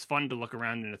 because it's fun to look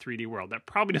around in a 3D world. That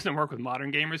probably doesn't work with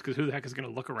modern gamers, because who the heck is going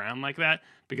to look around like that?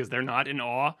 Because they're not in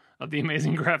awe of the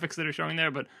amazing graphics that are showing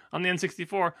there. But on the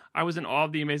N64, I was in awe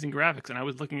of the amazing graphics, and I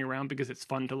was looking around because it's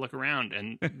fun to look around.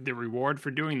 And the reward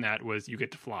for doing that was you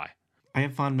get to fly. I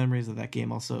have fond memories of that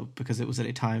game also because it was at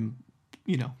a time,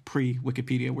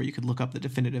 pre-Wikipedia, where you could look up the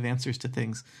definitive answers to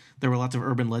things. There were lots of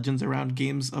urban legends around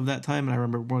games of that time, and I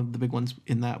remember one of the big ones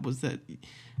in that was that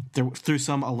through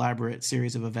some elaborate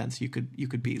series of events, you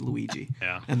could be Luigi.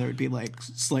 Yeah. And there would be like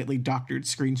slightly doctored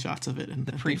screenshots of it, and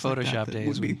The pre-Photoshop that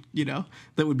days. would be,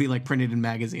 that would be like printed in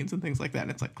magazines and things like that.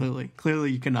 And it's like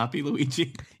clearly you cannot be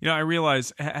Luigi. I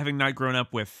realize, having not grown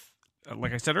up with,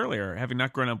 like I said earlier, having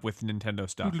not grown up with Nintendo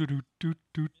stuff.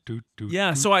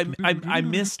 Yeah, so I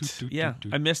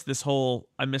missed this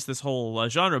whole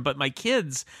genre. But my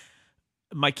kids'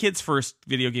 first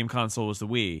video game console was the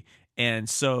Wii, and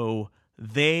so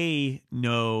they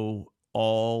know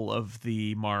all of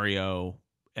the Mario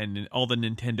and all the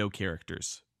Nintendo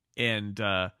characters, and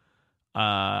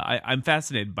I'm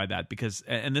fascinated by that because,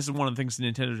 and this is one of the things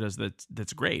Nintendo does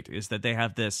that's great, is that they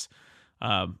have this.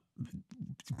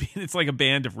 It's like a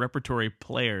band of repertory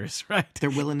players, right? They're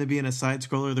willing to be in a side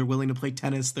scroller. They're willing to play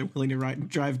tennis. They're willing to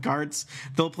drive carts.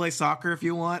 They'll play soccer if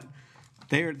you want.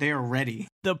 They are ready.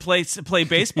 They'll play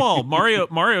baseball.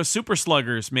 Mario Super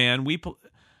Sluggers, man.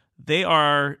 They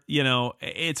are,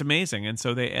 it's amazing. And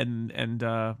so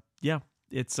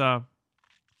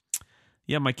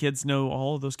my kids know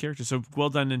all of those characters. So well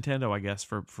done, Nintendo, I guess,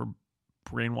 for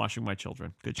brainwashing my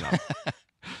children. Good job.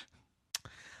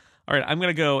 All right, I'm going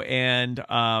to go, and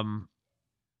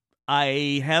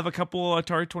I have a couple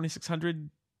Atari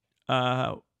 2600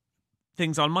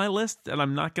 things on my list, and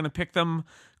I'm not going to pick them.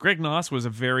 Greg Noss was a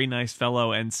very nice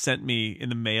fellow and sent me in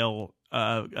the mail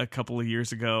a couple of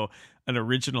years ago an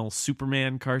original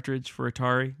Superman cartridge for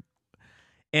Atari,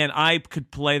 and I could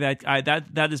play that.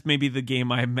 That is maybe the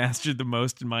game I mastered the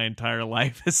most in my entire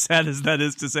life, as sad as that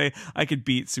is to say. I could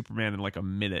beat Superman in like a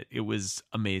minute. It was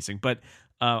amazing, but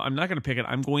I'm not going to pick it.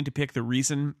 I'm going to pick the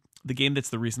game that's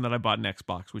the reason that I bought an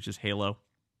Xbox, which is Halo.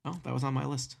 Oh, that was on my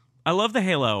list. I love the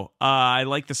Halo. I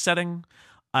like the setting.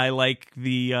 I like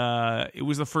it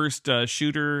was the first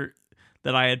shooter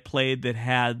that I had played that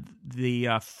had the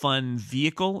fun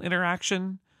vehicle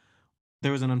interaction.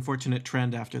 There was an unfortunate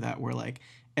trend after that where like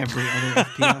every other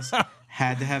FPS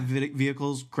had to have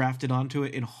vehicles grafted onto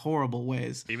it in horrible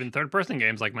ways. Even third-person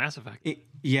games like Mass Effect.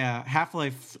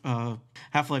 Half-Life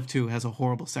 2 has a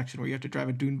horrible section where you have to drive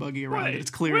a dune buggy around. Right. It's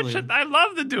clearly... I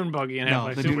love the dune buggy in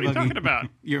Half-Life 2. What are you talking about?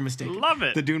 You're mistaken. Love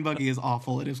it. The dune buggy is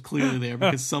awful. It is clearly there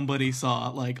because somebody saw,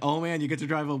 like, oh man, you get to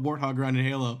drive a warthog around in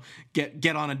Halo.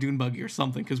 Get on a dune buggy or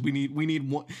something, because we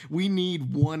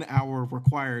need 1 hour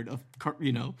required of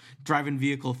driving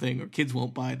vehicle thing, or kids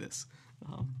won't buy this.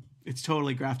 It's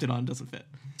totally grafted on, doesn't fit.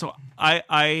 So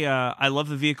I love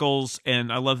the vehicles,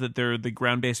 and I love that they're the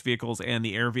ground-based vehicles and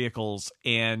the air vehicles.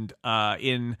 And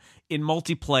in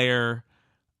multiplayer,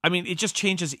 I mean, it just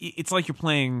changes. It's like you're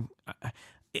playing.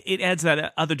 It adds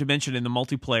that other dimension in the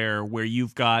multiplayer where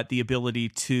you've got the ability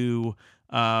to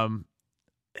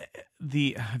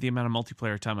the amount of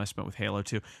multiplayer time I spent with Halo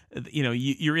 2.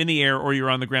 You're in the air, or you're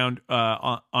on the ground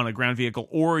on a ground vehicle,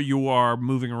 or you are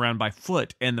moving around by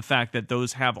foot, and the fact that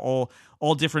those have all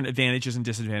different advantages and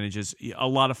disadvantages, a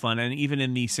lot of fun. And even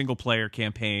in the single player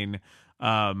campaign,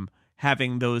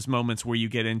 having those moments where you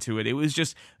get into it, it was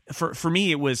just for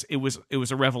me, it was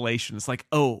a revelation. It's like,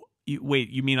 oh, wait,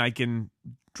 you mean I can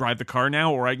drive the car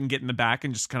now, or I can get in the back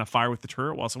and just kind of fire with the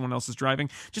turret while someone else is driving?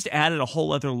 Just added a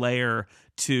whole other layer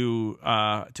to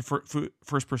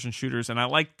first person shooters. And I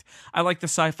liked the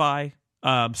sci-fi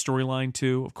storyline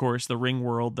too, of course, the ring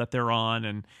world that they're on,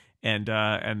 and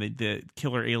the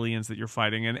killer aliens that you're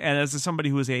fighting. And as somebody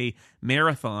who is a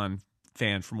Marathon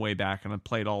fan from way back, and I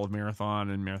played all of Marathon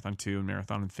and Marathon 2 and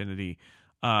Marathon Infinity,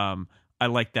 I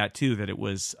liked that too, that it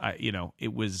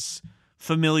was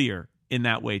familiar in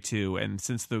that way too. And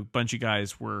since the Bungie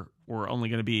guys were only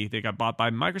going to be, they got bought by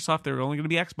Microsoft, they were only going to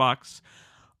be Xbox,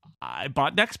 I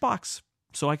bought an Xbox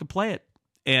so I could play it.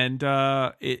 And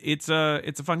it's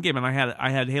a fun game. And I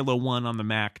had Halo 1 on the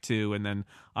Mac too, and then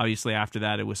obviously after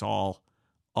that it was all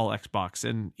Xbox.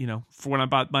 And for when I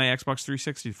bought my Xbox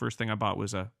 360, the first thing I bought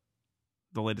was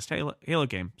the latest Halo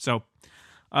game. So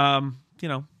I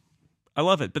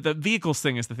love it. But the vehicles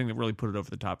thing is the thing that really put it over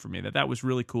the top for me. That was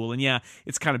really cool. And yeah,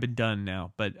 it's kind of been done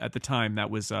now, but at the time that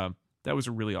was a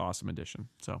really awesome addition.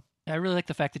 So I really like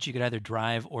the fact that you could either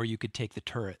drive or you could take the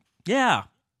turret. Yeah,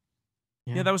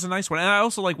 that was a nice one. And I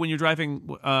also like when you're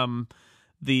driving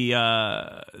the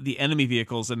enemy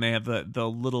vehicles, and they have the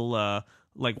little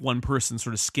like one person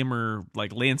sort of skimmer,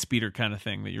 like land speeder kind of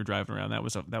thing that you're driving around. That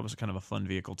was kind of a fun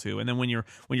vehicle too. And then when you're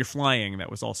flying,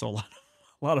 that was also a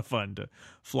lot of fun to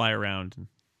fly around and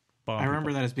bomb I remember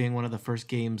people. that as being one of the first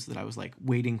games that I was like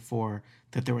waiting for,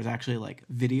 that there was actually like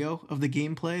video of the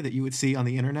gameplay that you would see on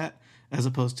the internet, as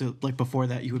opposed to like before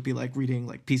that you would be like reading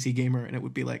like PC Gamer, and it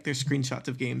would be like there's screenshots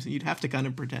of games and you'd have to kind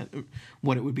of pretend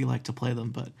what it would be like to play them.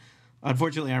 But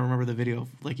unfortunately I remember the video,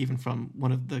 like even from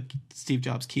one of the Steve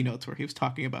Jobs keynotes, where he was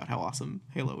talking about how awesome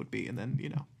Halo would be, and then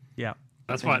Yeah.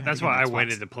 That's why I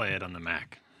waited to play it on the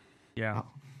Mac. Yeah.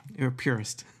 Oh, you're a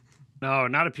purist. No,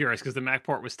 not a purist, because the Mac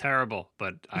port was terrible.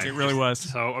 But It really was.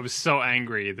 So I was so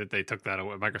angry that they took that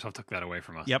away. Microsoft took that away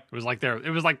from us. Yep. It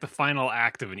was like the final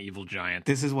act of an evil giant.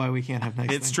 This is why we can't have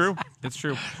nice It's things. true. It's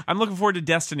true. I'm looking forward to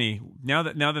Destiny. Now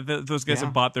that those guys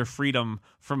have bought their freedom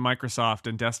from Microsoft,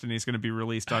 and Destiny is going to be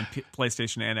released on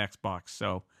PlayStation and Xbox.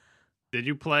 So, Did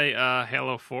you play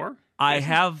Halo 4? I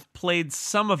have played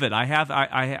some of it. I have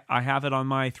it on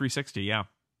my 360. Yeah.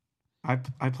 I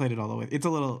played it all the way. It's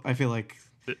a little, I feel like,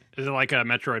 Is it like a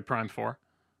Metroid Prime 4?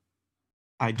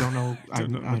 I don't know. I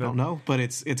don't know, but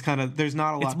it's kind of, there's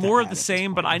not a lot. It's more of the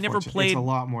same, but I never played. It's a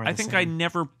lot more. I think I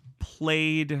never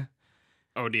played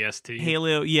ODST.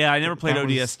 Halo. Yeah, I never played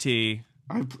ODST.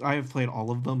 I have played all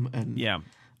of them, and Yeah.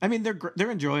 I mean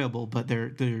they're enjoyable, but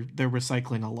they're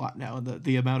recycling a lot now.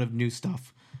 The amount of new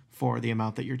stuff for the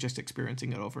amount that you're just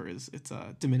experiencing it over it's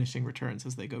diminishing returns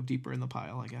as they go deeper in the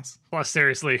pile, I guess. Plus,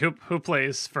 seriously, who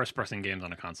plays first-person games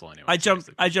on a console anyway?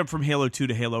 I jumped from Halo 2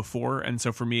 to Halo 4, and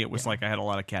so for me it was like I had a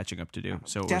lot of catching up to do.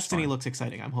 So Destiny looks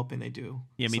exciting. I'm hoping they do.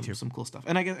 Yeah, me too. Some cool stuff.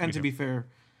 And I guess, and to be fair,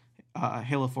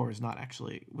 Halo 4 is not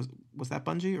actually was that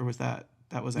Bungie, or was that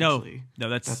was actually no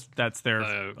that's their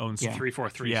own stuff.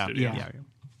 343 Yeah, studio. yeah.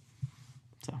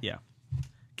 So.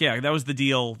 Yeah, that was the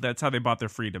deal. That's how they bought their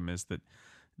freedom, is that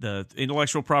the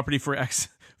intellectual property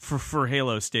for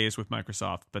Halo stays with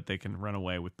Microsoft, but they can run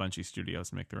away with Bungie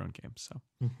Studios and make their own games.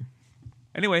 So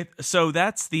anyway, so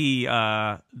that's the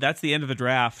end of the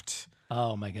draft.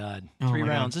 Oh my God! Oh 3 my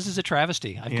rounds. God. This is a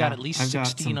travesty. I've got at least I've got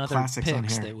 16 some other classics on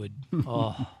picks here. that would.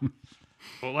 Oh,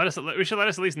 Well, we should let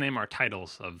us at least name our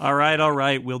titles of. All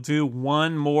right. We'll do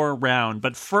one more round.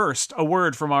 But first, a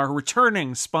word from our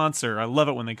returning sponsor. I love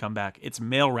it when they come back. It's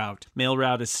MailRoute.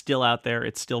 MailRoute is still out there.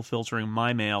 It's still filtering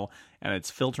my mail, and it's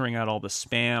filtering out all the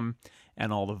spam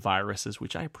and all the viruses,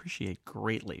 which I appreciate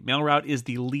greatly. MailRoute is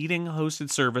the leading hosted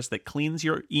service that cleans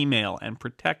your email and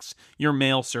protects your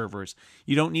mail servers.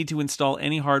 You don't need to install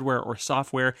any hardware or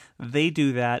software. They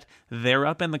do that. They're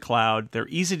up in the cloud. They're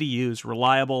easy to use,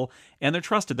 reliable, and they're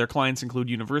trusted. Their clients include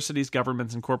universities,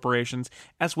 governments, and corporations,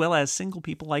 as well as single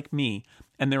people like me.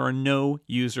 And there are no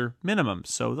user minimums,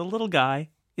 so the little guy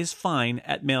is fine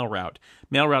at MailRoute.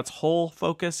 MailRoute's whole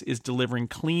focus is delivering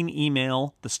clean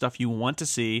email, the stuff you want to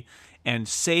see, and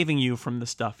saving you from the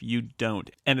stuff you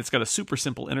don't. And it's got a super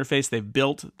simple interface. They've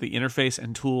built the interface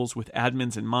and tools with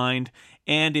admins in mind.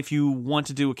 And if you want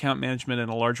to do account management in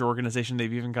a larger organization,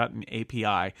 they've even got an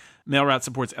API. MailRoute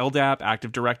supports LDAP,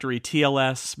 Active Directory,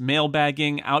 TLS,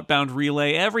 mailbagging, outbound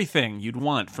relay, everything you'd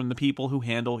want from the people who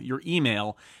handle your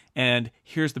email. And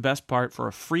here's the best part: for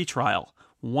a free trial,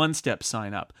 one-step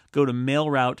sign up, go to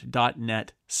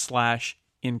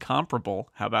mailroute.net/incomparable.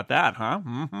 How about that, huh?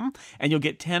 And you'll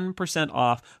get 10%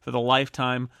 off for the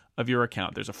lifetime of your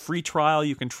account. There's a free trial.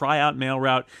 You can try out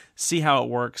MailRoute, see how it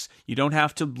works. You don't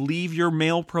have to leave your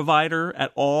mail provider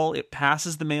at all. It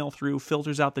passes the mail through,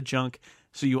 filters out the junk,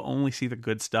 so you only see the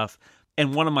good stuff.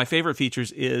 And one of my favorite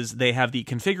features is they have the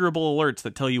configurable alerts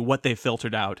that tell you what they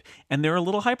filtered out. And there are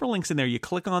little hyperlinks in there. You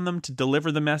click on them to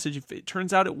deliver the message. If it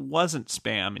turns out it wasn't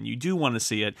spam and you do want to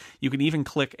see it, you can even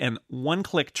click, and one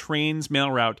click trains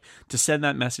MailRoute to send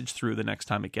that message through the next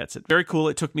time it gets it. Very cool.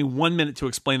 It took me 1 minute to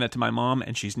explain that to my mom,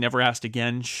 and she's never asked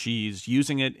again. She's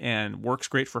using it and works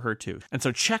great for her too. And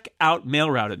so check out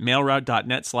MailRoute at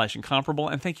mailroute.net/incomparable.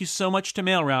 And thank you so much to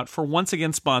MailRoute for once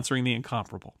again sponsoring the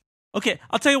Incomparable. Okay,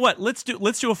 I'll tell you what. Let's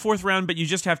do a fourth round, but you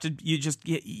got No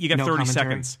 30 commentary.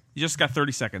 seconds. You just got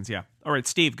 30 seconds. Yeah. All right,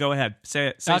 Steve, go ahead.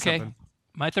 Say something.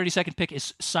 My 30-second pick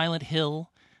is Silent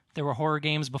Hill. There were horror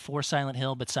games before Silent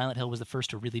Hill, but Silent Hill was the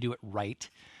first to really do it right.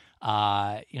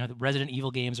 The Resident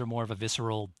Evil games are more of a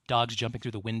visceral, dogs jumping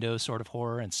through the window sort of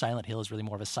horror, and Silent Hill is really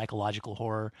more of a psychological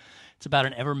horror. It's about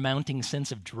an ever-mounting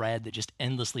sense of dread that just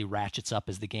endlessly ratchets up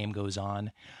as the game goes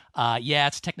on.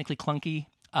 It's technically clunky,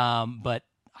 but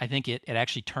I think it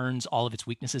actually turns all of its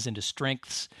weaknesses into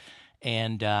strengths.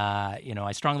 And,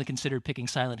 I strongly considered picking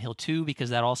Silent Hill 2 because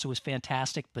that also was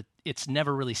fantastic, but it's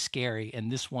never really scary. And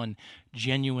this one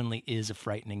genuinely is a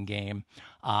frightening game.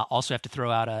 Also have to throw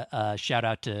out a shout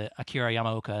out to Akira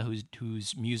Yamaoka,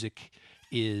 whose music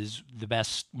is the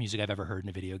best music I've ever heard in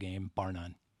a video game, bar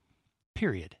none.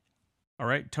 Period. All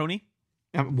right, Tony?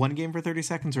 One game for 30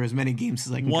 seconds or as many games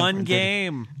as I can cover One in 30?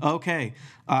 game. Okay.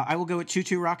 I will go with Choo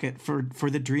Choo Rocket for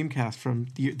the Dreamcast from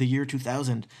the year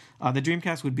 2000. The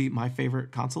Dreamcast would be my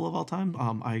favorite console of all time.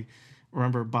 I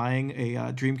remember buying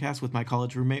a Dreamcast with my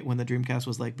college roommate when the Dreamcast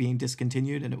was like being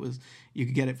discontinued, and you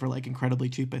could get it for like incredibly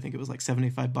cheap. I think it was like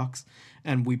 $75.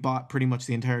 And we bought pretty much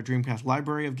the entire Dreamcast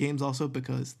library of games also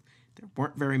because there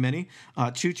weren't very many.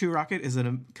 Choo Choo Rocket is a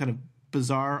kind of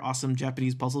bizarre, awesome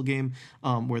Japanese puzzle game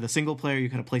where the single player, you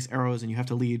kind of place arrows and you have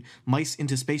to lead mice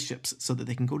into spaceships so that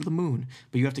they can go to the moon.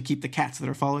 But you have to keep the cats that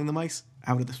are following the mice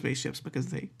out of the spaceships because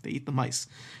they eat the mice.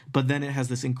 But then it has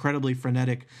this incredibly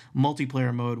frenetic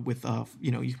multiplayer mode with,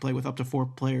 you can play with up to 4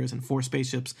 players and 4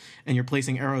 spaceships, and you're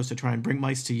placing arrows to try and bring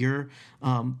mice to your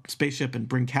spaceship and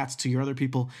bring cats to your other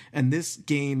people. And this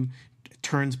game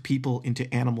turns people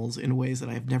into animals in ways that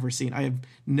I have never seen. I have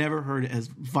never heard as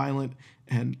violent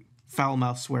and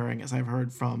foul-mouthed swearing as I've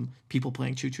heard from people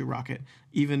playing Choo Choo Rocket,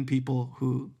 even people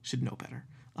who should know better.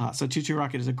 So Choo Choo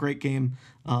Rocket is a great game,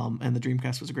 and the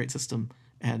Dreamcast was a great system,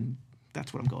 and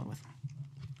that's what I'm going with.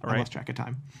 All I right. lost track of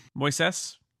time.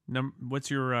 Moises,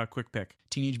 what's your quick pick?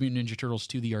 Teenage Mutant Ninja Turtles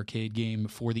 2, the arcade game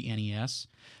for the NES,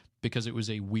 because it was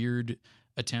a weird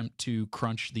attempt to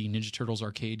crunch the Ninja Turtles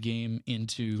arcade game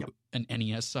into an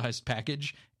NES-sized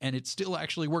package, and it still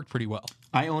actually worked pretty well.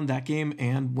 I owned that game,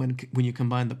 and when you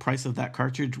combine the price of that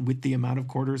cartridge with the amount of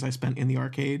quarters I spent in the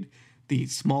arcade, the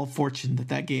small fortune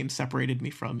that game separated me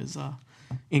from is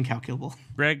incalculable.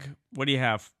 Greg, what do you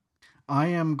have? I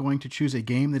am going to choose a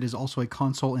game that is also a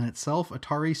console in itself,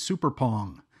 Atari Super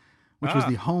Pong, which was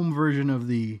the home version of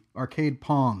the arcade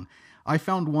Pong. I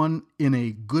found one in a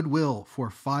Goodwill for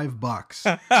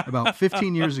 $5 about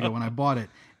 15 years ago when I bought it,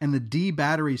 and the D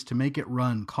batteries to make it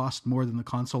run cost more than the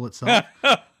console itself.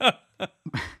 But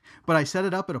I set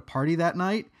it up at a party that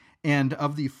night, and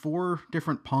of the 4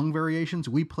 different Pong variations,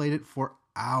 we played it for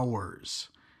hours.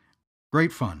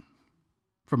 Great fun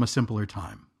from a simpler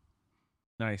time.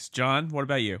 Nice. John, what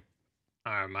about you?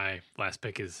 My last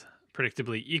pick is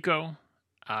predictably Eco.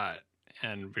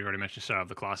 and we already mentioned Shadow of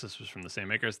the Colossus was from the same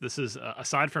makers. This is,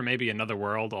 aside from maybe Another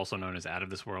World, also known as Out of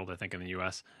This World, I think in the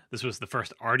US, this was the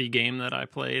first arty game that I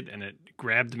played, and it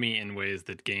grabbed me in ways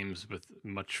that games with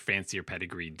much fancier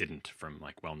pedigree didn't from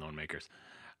like well-known makers.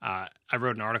 I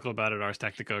wrote an article about it at Ars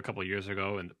Technica a couple of years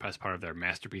ago, and as part of their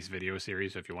Masterpiece video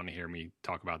series. So if you want to hear me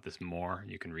talk about this more,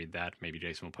 you can read that. Maybe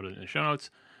Jason will put it in the show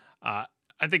notes.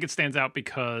 I think it stands out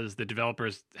because the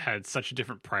developers had such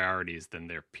different priorities than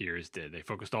their peers did. They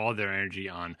focused all of their energy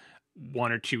on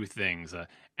one or two things: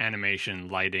 animation,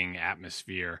 lighting,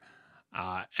 atmosphere,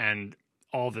 and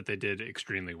all that they did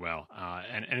extremely well.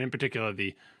 And in particular,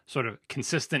 the sort of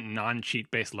consistent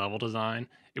non-cheat based level design.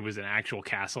 It was an actual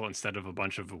castle instead of a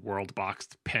bunch of world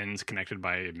boxed pens connected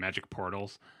by magic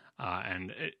portals.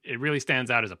 And it really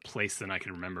stands out as a place that I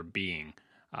can remember being,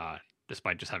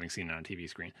 despite just having seen it on a TV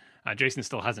screen. Jason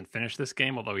still hasn't finished this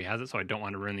game, although he has it, so I don't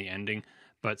want to ruin the ending.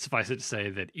 But suffice it to say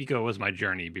that Eco was my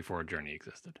journey before Journey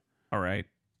existed. All right.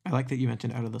 I like that you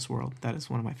mentioned Out of This World. That is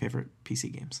one of my favorite PC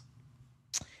games.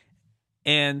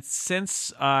 And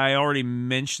since I already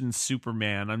mentioned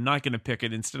Superman, I'm not going to pick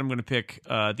it. Instead, I'm going to pick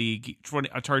the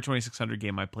Atari 2600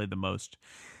 game I played the most,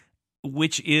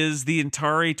 which is the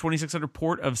Atari 2600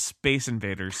 port of Space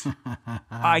Invaders.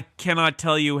 I cannot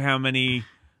tell you how many...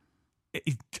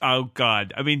 Oh,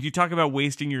 God. I mean, you talk about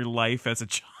wasting your life as a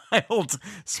child.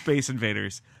 Space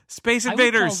Invaders. Space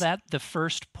Invaders. I would call that the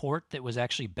first port that was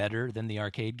actually better than the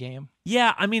arcade game.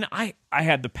 Yeah, I mean, I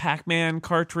had the Pac-Man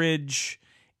cartridge...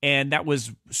 And that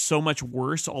was so much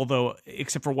worse, although,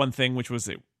 except for one thing, which was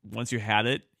that once you had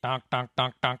it,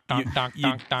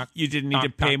 you didn't need to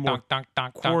pay more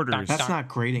quarters. That's not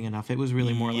grading enough. It was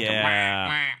really more like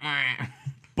a...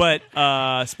 But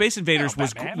Space Invaders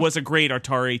was a great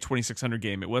Atari 2600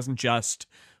 game. It wasn't just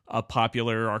a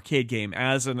popular arcade game.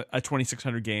 As a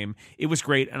 2600 game, it was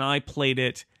great, and I played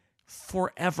it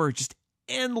forever, just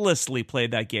endlessly played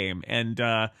that game.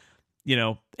 And... you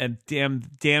know, and damn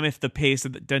if the pace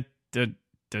of the dun, dun,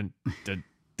 dun, dun,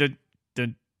 dun,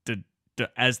 dun, dun, dun,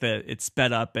 as it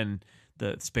sped up and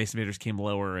the Space Invaders came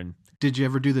lower. And did you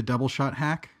ever do the double shot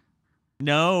hack?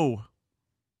 No.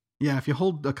 Yeah, if you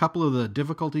hold a couple of the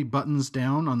difficulty buttons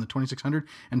down on the 2600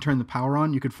 and turn the power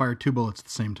on, you could fire 2 bullets at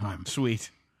the same time.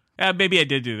 Sweet. Maybe I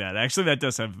did do that. Actually, that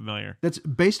does sound familiar. That's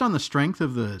based on the strength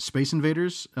of the Space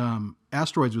Invaders.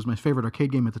 Asteroids was my favorite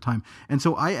arcade game at the time. And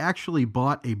so I actually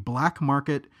bought a black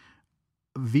market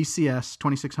VCS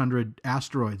 2600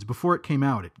 Asteroids before it came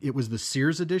out. It was the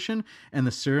Sears edition, and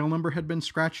the serial number had been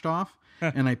scratched off.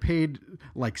 And I paid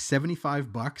like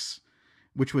 $75,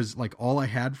 which was like all I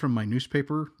had from my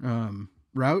newspaper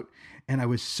route. And I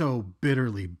was so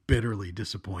bitterly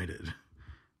disappointed.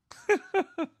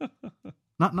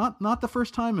 Not the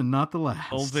first time and not the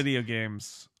last. Old video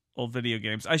games.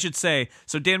 I should say.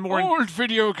 So Dan Morin. Old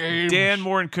video games. Dan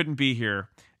Morin couldn't be here,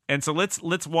 and so let's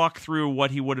walk through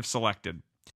what he would have selected.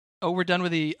 Oh, we're done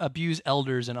with the abuse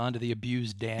elders and on to the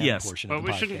abuse Dan portion of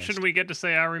the podcast. Shouldn't we get to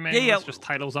say our remaining? Yeah. Let's just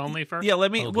titles only first. Yeah,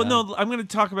 let me. Well, no, I'm going to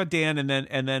talk about Dan,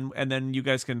 and then you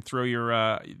guys can throw your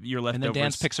leftovers. And then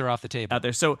Dan's picks are off the table out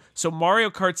there. So Mario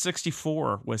Kart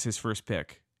 64 was his first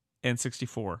pick,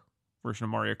 N64 version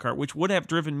of Mario Kart, which would have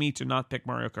driven me to not pick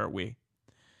Mario Kart Wii.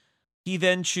 He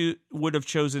then would have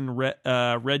chosen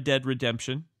Red Dead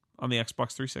Redemption on the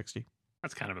Xbox 360.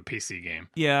 That's kind of a PC game.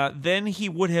 Yeah, then he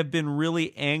would have been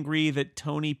really angry that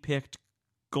Tony picked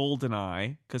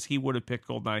GoldenEye, because he would have picked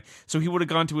GoldenEye. So he would have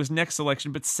gone to his next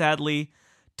selection, but sadly,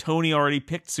 Tony already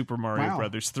picked Super Mario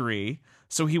Brothers 3.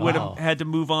 So he would have had to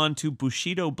move on to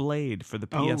Bushido Blade for the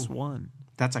PS1.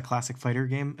 That's a classic fighter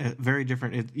game. Very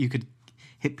different. You could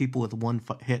hit people with one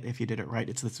hit if you did it right.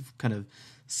 It's this kind of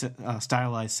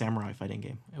stylized samurai fighting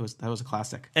game. That was a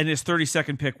classic. And his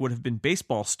 32nd pick would have been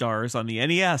Baseball Stars on the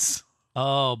NES.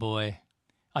 Oh boy,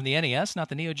 on the NES, not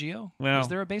the Neo Geo. Well, was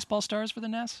there a Baseball Stars for the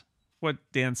NES? What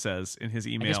Dan says in his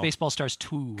email. I guess Baseball Stars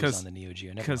 2 was on the Neo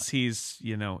Geo. Because he's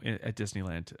at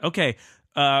Disneyland. Okay,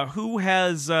 who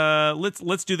has?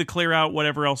 Let's do the clear out.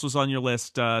 Whatever else was on your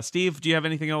list, Steve. Do you have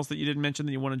anything else that you didn't mention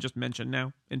that you want to just mention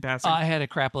now in passing? I had a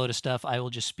crap load of stuff. I will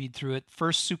just speed through it.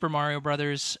 First, Super Mario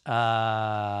Brothers,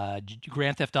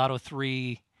 Grand Theft Auto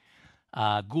 3,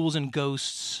 Ghouls and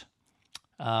Ghosts,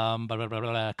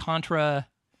 Contra,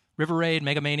 River Raid,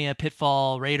 Mega Mania,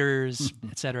 Pitfall, Raiders,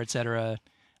 etc.,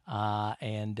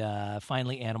 and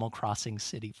finally Animal Crossing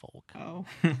City Folk. Oh,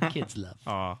 kids love.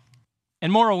 Aw.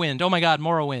 And Morrowind. Oh my God,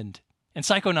 Morrowind. And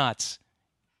Psychonauts.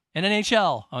 And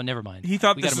NHL. Oh, never mind. He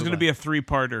thought this was going to be a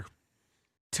 3-parter.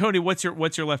 Tony, what's your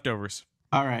leftovers?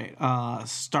 All right.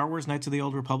 Star Wars Knights of the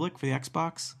Old Republic for the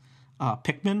Xbox.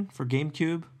 Pikmin for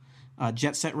GameCube.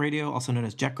 Jet Set Radio, also known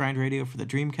as Jet Grind Radio for the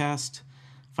Dreamcast.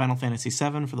 Final Fantasy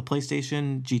VII for the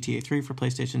PlayStation, GTA 3 for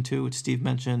PlayStation 2, which Steve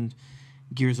mentioned,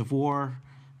 Gears of War,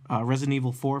 Resident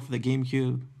Evil 4 for the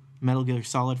GameCube, Metal Gear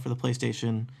Solid for the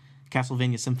PlayStation,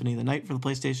 Castlevania Symphony of the Night for the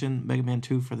PlayStation, Mega Man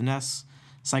 2 for the NES,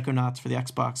 Psychonauts for the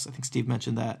Xbox, I think Steve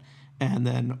mentioned that, and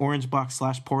then Orange Box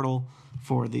 / Portal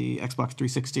for the Xbox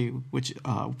 360, which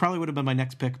probably would have been my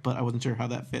next pick, but I wasn't sure how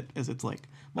that fit, as it's like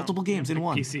multiple games in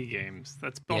one. PC games.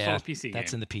 That's also a PC game.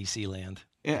 That's in the PC land.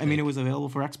 I mean, it was available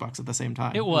for Xbox at the same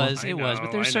time. It was,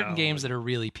 but there's I certain know. games that are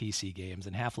really PC games,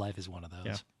 and Half-Life is one of those.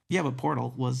 Yeah. Yeah, but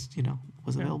Portal was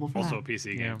available for Also a that.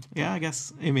 PC game. Yeah, I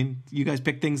guess. I mean, you guys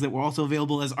picked things that were also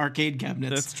available as arcade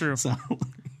cabinets. That's true. So,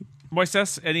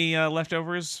 Moisés, any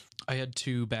leftovers? I had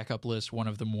 2 backup lists. One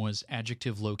of them was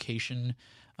Adjective Location,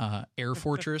 Air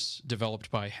Fortress,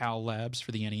 developed by HAL Labs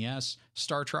for the NES,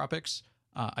 Star Tropics.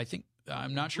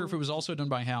 I'm not sure if it was also done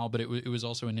by HAL, but it was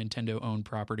also a Nintendo-owned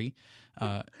property.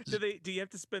 Do you have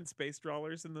to spend space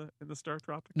dollars in the Star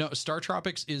Tropics? No, Star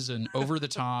Tropics is an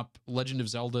over-the-top Legend of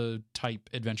Zelda type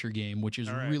adventure game, which is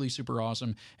really super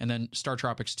awesome. And then Star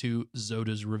Tropics 2,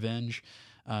 Zoda's Revenge.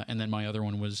 And then my other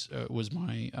one was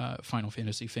my Final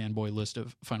Fantasy fanboy list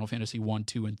of Final Fantasy 1,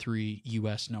 2, and 3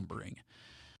 US numbering.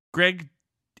 Greg,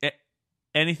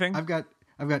 anything? I've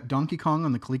got Donkey Kong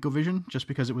on the ColecoVision just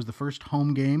because it was the first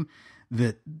home game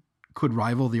that could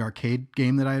rival the arcade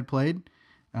game that I had played.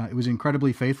 It was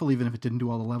incredibly faithful, even if it didn't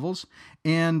do all the levels.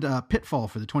 And Pitfall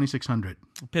for the 2600.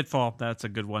 Pitfall, that's a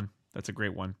good one. That's a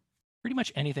great one. Pretty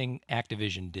much anything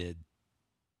Activision did.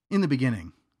 In the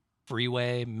beginning.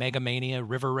 Freeway, Mega Mania,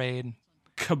 River Raid.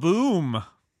 Kaboom!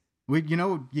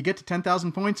 You get to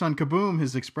 10,000 points on Kaboom,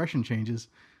 his expression changes.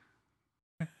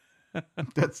 Yep.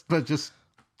 It's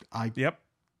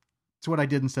what I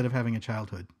did instead of having a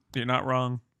childhood. You're not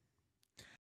wrong.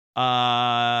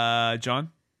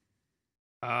 John?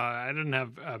 I didn't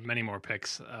have many more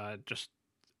picks. Just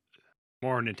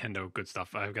more Nintendo good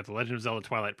stuff. I've got The Legend of Zelda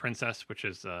Twilight Princess, which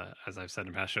is, as I've said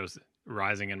in past shows,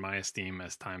 rising in my esteem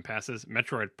as time passes.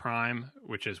 Metroid Prime,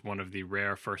 which is one of the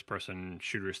rare first-person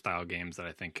shooter-style games that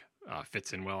I think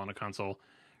fits in well on a console.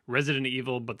 Resident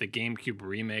Evil, but the GameCube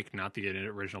remake, not the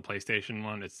original PlayStation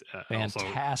one. It's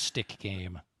fantastic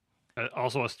game.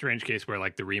 Also a strange case where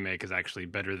like the remake is actually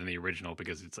better than the original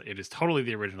because it is totally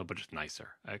the original but just nicer.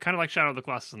 Kind of like Shadow of the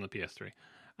Colossus on the PS3.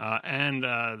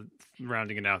 And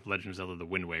rounding it out, Legend of Zelda: The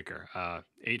Wind Waker,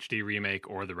 HD remake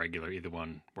or the regular, either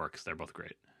one works. They're both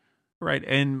great. Right,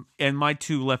 and my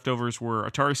 2 leftovers were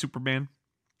Atari Superman.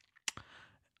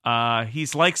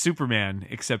 He's like Superman,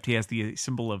 except he has the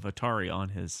symbol of Atari on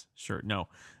his shirt. No,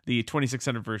 the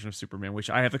 2600 version of Superman, which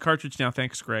I have the cartridge now.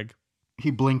 Thanks, Greg. He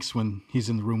blinks when he's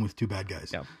in the room with 2 bad guys.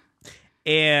 Yeah.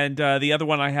 And the other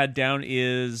one I had down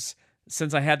is,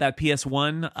 since I had that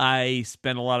PS1, I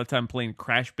spent a lot of time playing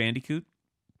Crash Bandicoot,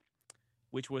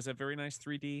 which was a very nice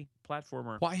 3D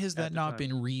platformer. Why has that not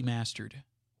been remastered?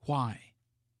 Why?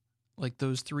 Like,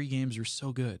 those 3 games are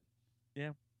so good.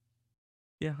 Yeah.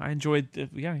 Yeah, I enjoyed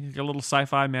you got a little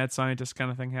sci-fi mad scientist kind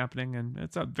of thing happening, and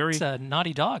it's a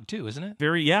Naughty Dog too, isn't it?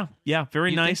 very You'd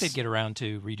nice. think they'd get around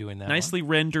to redoing that. Nicely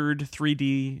rendered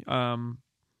 3D.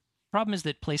 Problem is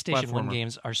that PlayStation 1 Platformer.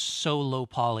 games are so low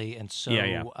poly and so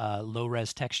Yeah. low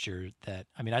res texture that,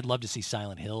 I mean, I'd love to see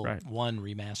Silent Hill Right. 1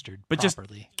 remastered But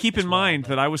properly. just keep in mind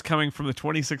that I was coming from the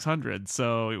 2600,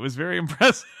 so it was very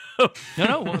impressive.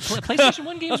 No, PlayStation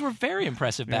 1 games were very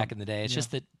impressive back in the day. It's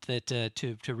just that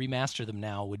to remaster them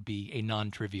now would be a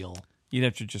non-trivial You'd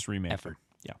have to just remake effort.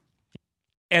 Yeah.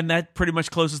 And that pretty much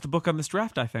closes the book on this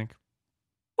draft, I think.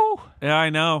 Woo! Yeah, I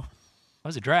know. That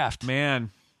was a draft.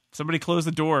 Man, somebody close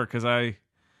the door because I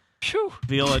Phew.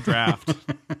 feel a draft.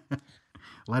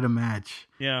 Let him match.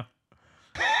 Yeah.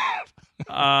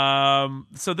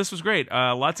 So this was great.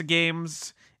 Lots of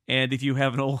games, and if you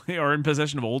have are in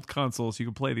possession of old consoles, you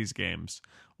can play these games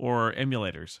or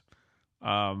emulators.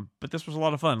 But this was a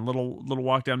lot of fun. Little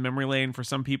walk down memory lane for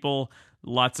some people.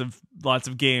 Lots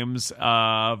of games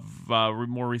of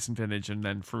more recent vintage, and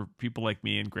then for people like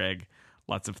me and Greg,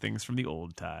 lots of things from the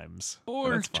old times.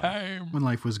 Old time. When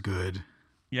life was good.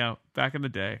 Yeah, back in the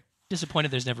day.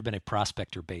 Disappointed there's never been a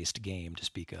prospector-based game to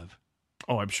speak of.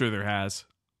 Oh, I'm sure there has.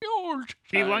 Old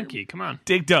Lunky, come on.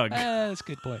 Dig Dug. That's a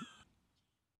good point.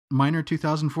 Minor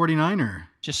 2049er.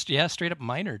 Just, straight up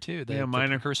Minor, too. The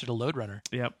Minor. precursor to Lode Runner.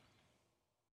 Yep.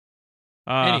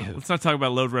 Anywho. Let's not talk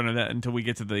about Lode Runner until we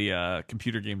get to the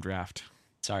computer game draft.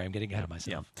 Sorry, I'm getting ahead of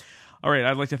myself. Yeah. All right,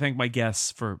 I'd like to thank my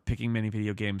guests for picking many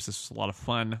video games. This was a lot of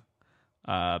fun.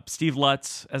 Steve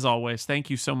Lutz, as always, thank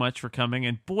you so much for coming.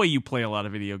 And boy, you play a lot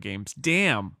of video games.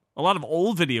 Damn, a lot of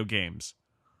old video games.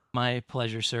 My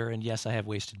pleasure, sir. And yes, I have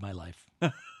wasted my life.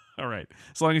 All right.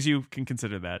 As long as you can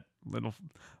consider that.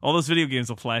 All those video games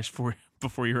will flash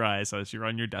before your eyes as you're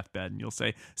on your deathbed, and you'll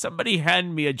say, somebody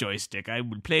hand me a joystick. I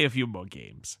would play a few more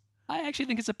games. I actually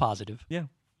think it's a positive. Yeah.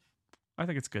 I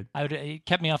think it's good. It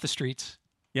kept me off the streets.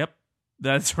 Yep.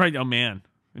 That's right. Oh, man.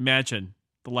 Imagine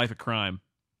the life of crime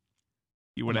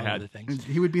you would have among had. other things.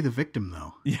 He would be the victim,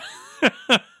 though.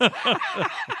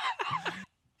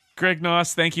 Greg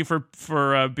Noss, thank you for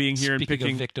being here and Speaking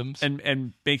picking of victims.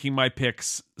 and making my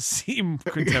picks seem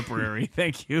contemporary.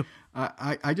 Thank you.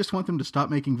 I just want them to stop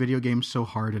making video games so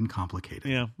hard and complicated.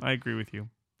 Yeah, I agree with you.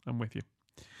 I'm with you.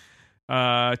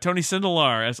 Tony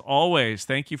Sindelar, as always,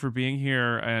 thank you for being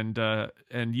here,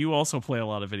 and you also play a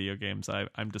lot of video games.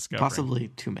 I'm discovering Possibly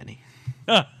too many.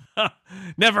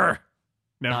 Never.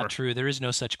 Not true. There is no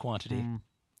such quantity.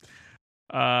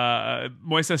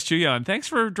 Moisés Chuyan, thanks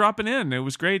for dropping in. It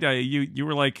was great. You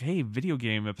were like, hey, video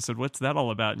game episode, what's that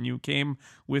all about? And you came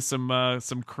with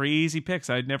some crazy picks.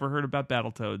 I'd never heard about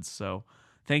Battletoads, so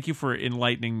thank you for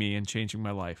enlightening me and changing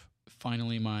my life.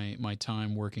 Finally, my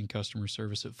time working customer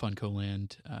service at Funko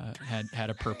Land had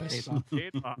a purpose.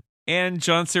 And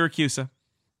John Syracusa,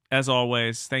 as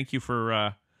always, thank you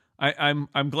for.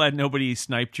 I'm glad nobody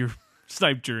sniped your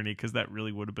snipe journey, because that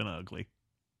really would have been ugly.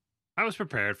 I was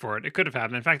prepared for it. It could have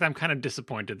happened. In fact, I'm kind of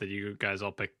disappointed that you guys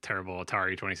all picked terrible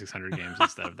Atari 2600 games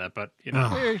instead of that. But,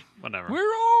 whatever.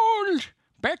 We're old.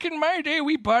 Back in my day,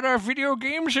 we bought our video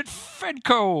games at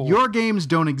Fedco. Your games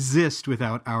don't exist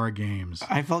without our games.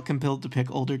 I felt compelled to pick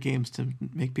older games to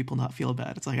make people not feel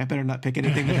bad. It's like, I better not pick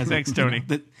anything that has Thanks, Tony.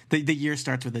 The year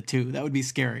starts with a 2. That would be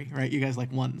scary, right? You guys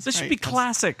like ones. This should right? be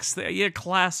classics. Yeah,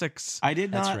 classics. I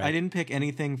did That's not. right. I didn't pick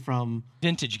anything from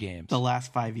Vintage games. the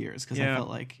last 5 years because I felt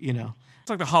like, It's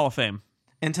like the Hall of Fame.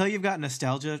 until you've got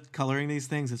nostalgia coloring these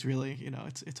things, it's really,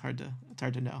 it's hard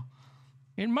to know.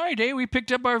 In my day, we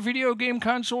picked up our video game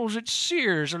consoles at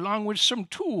Sears along with some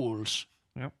tools.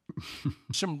 Yep.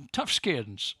 Some tough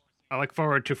skins. I look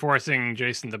forward to forcing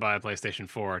Jason to buy a PlayStation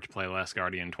 4 to play Last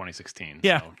Guardian 2016.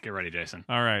 Yeah. So get ready, Jason.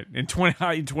 All right. In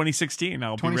 2016,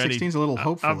 I'll be ready. 2016 is a little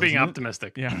hopeful. I'm being isn't it?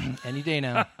 optimistic. Yeah. Any day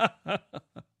now.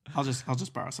 I'll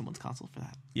just borrow someone's console for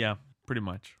that. Yeah, pretty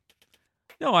much.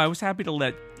 No, I was happy to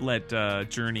let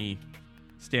Journey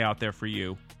stay out there for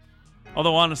you.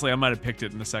 Although, honestly, I might have picked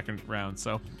it in the second round,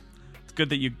 so it's good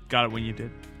that you got it when you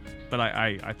did. But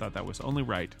I thought that was only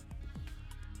right.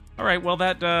 All right, well,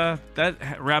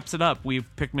 that wraps it up. We've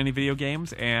picked many video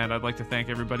games, and I'd like to thank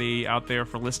everybody out there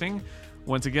for listening.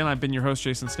 Once again, I've been your host,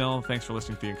 Jason Snell. Thanks for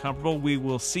listening to The Incomparable. We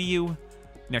will see you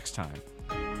next time.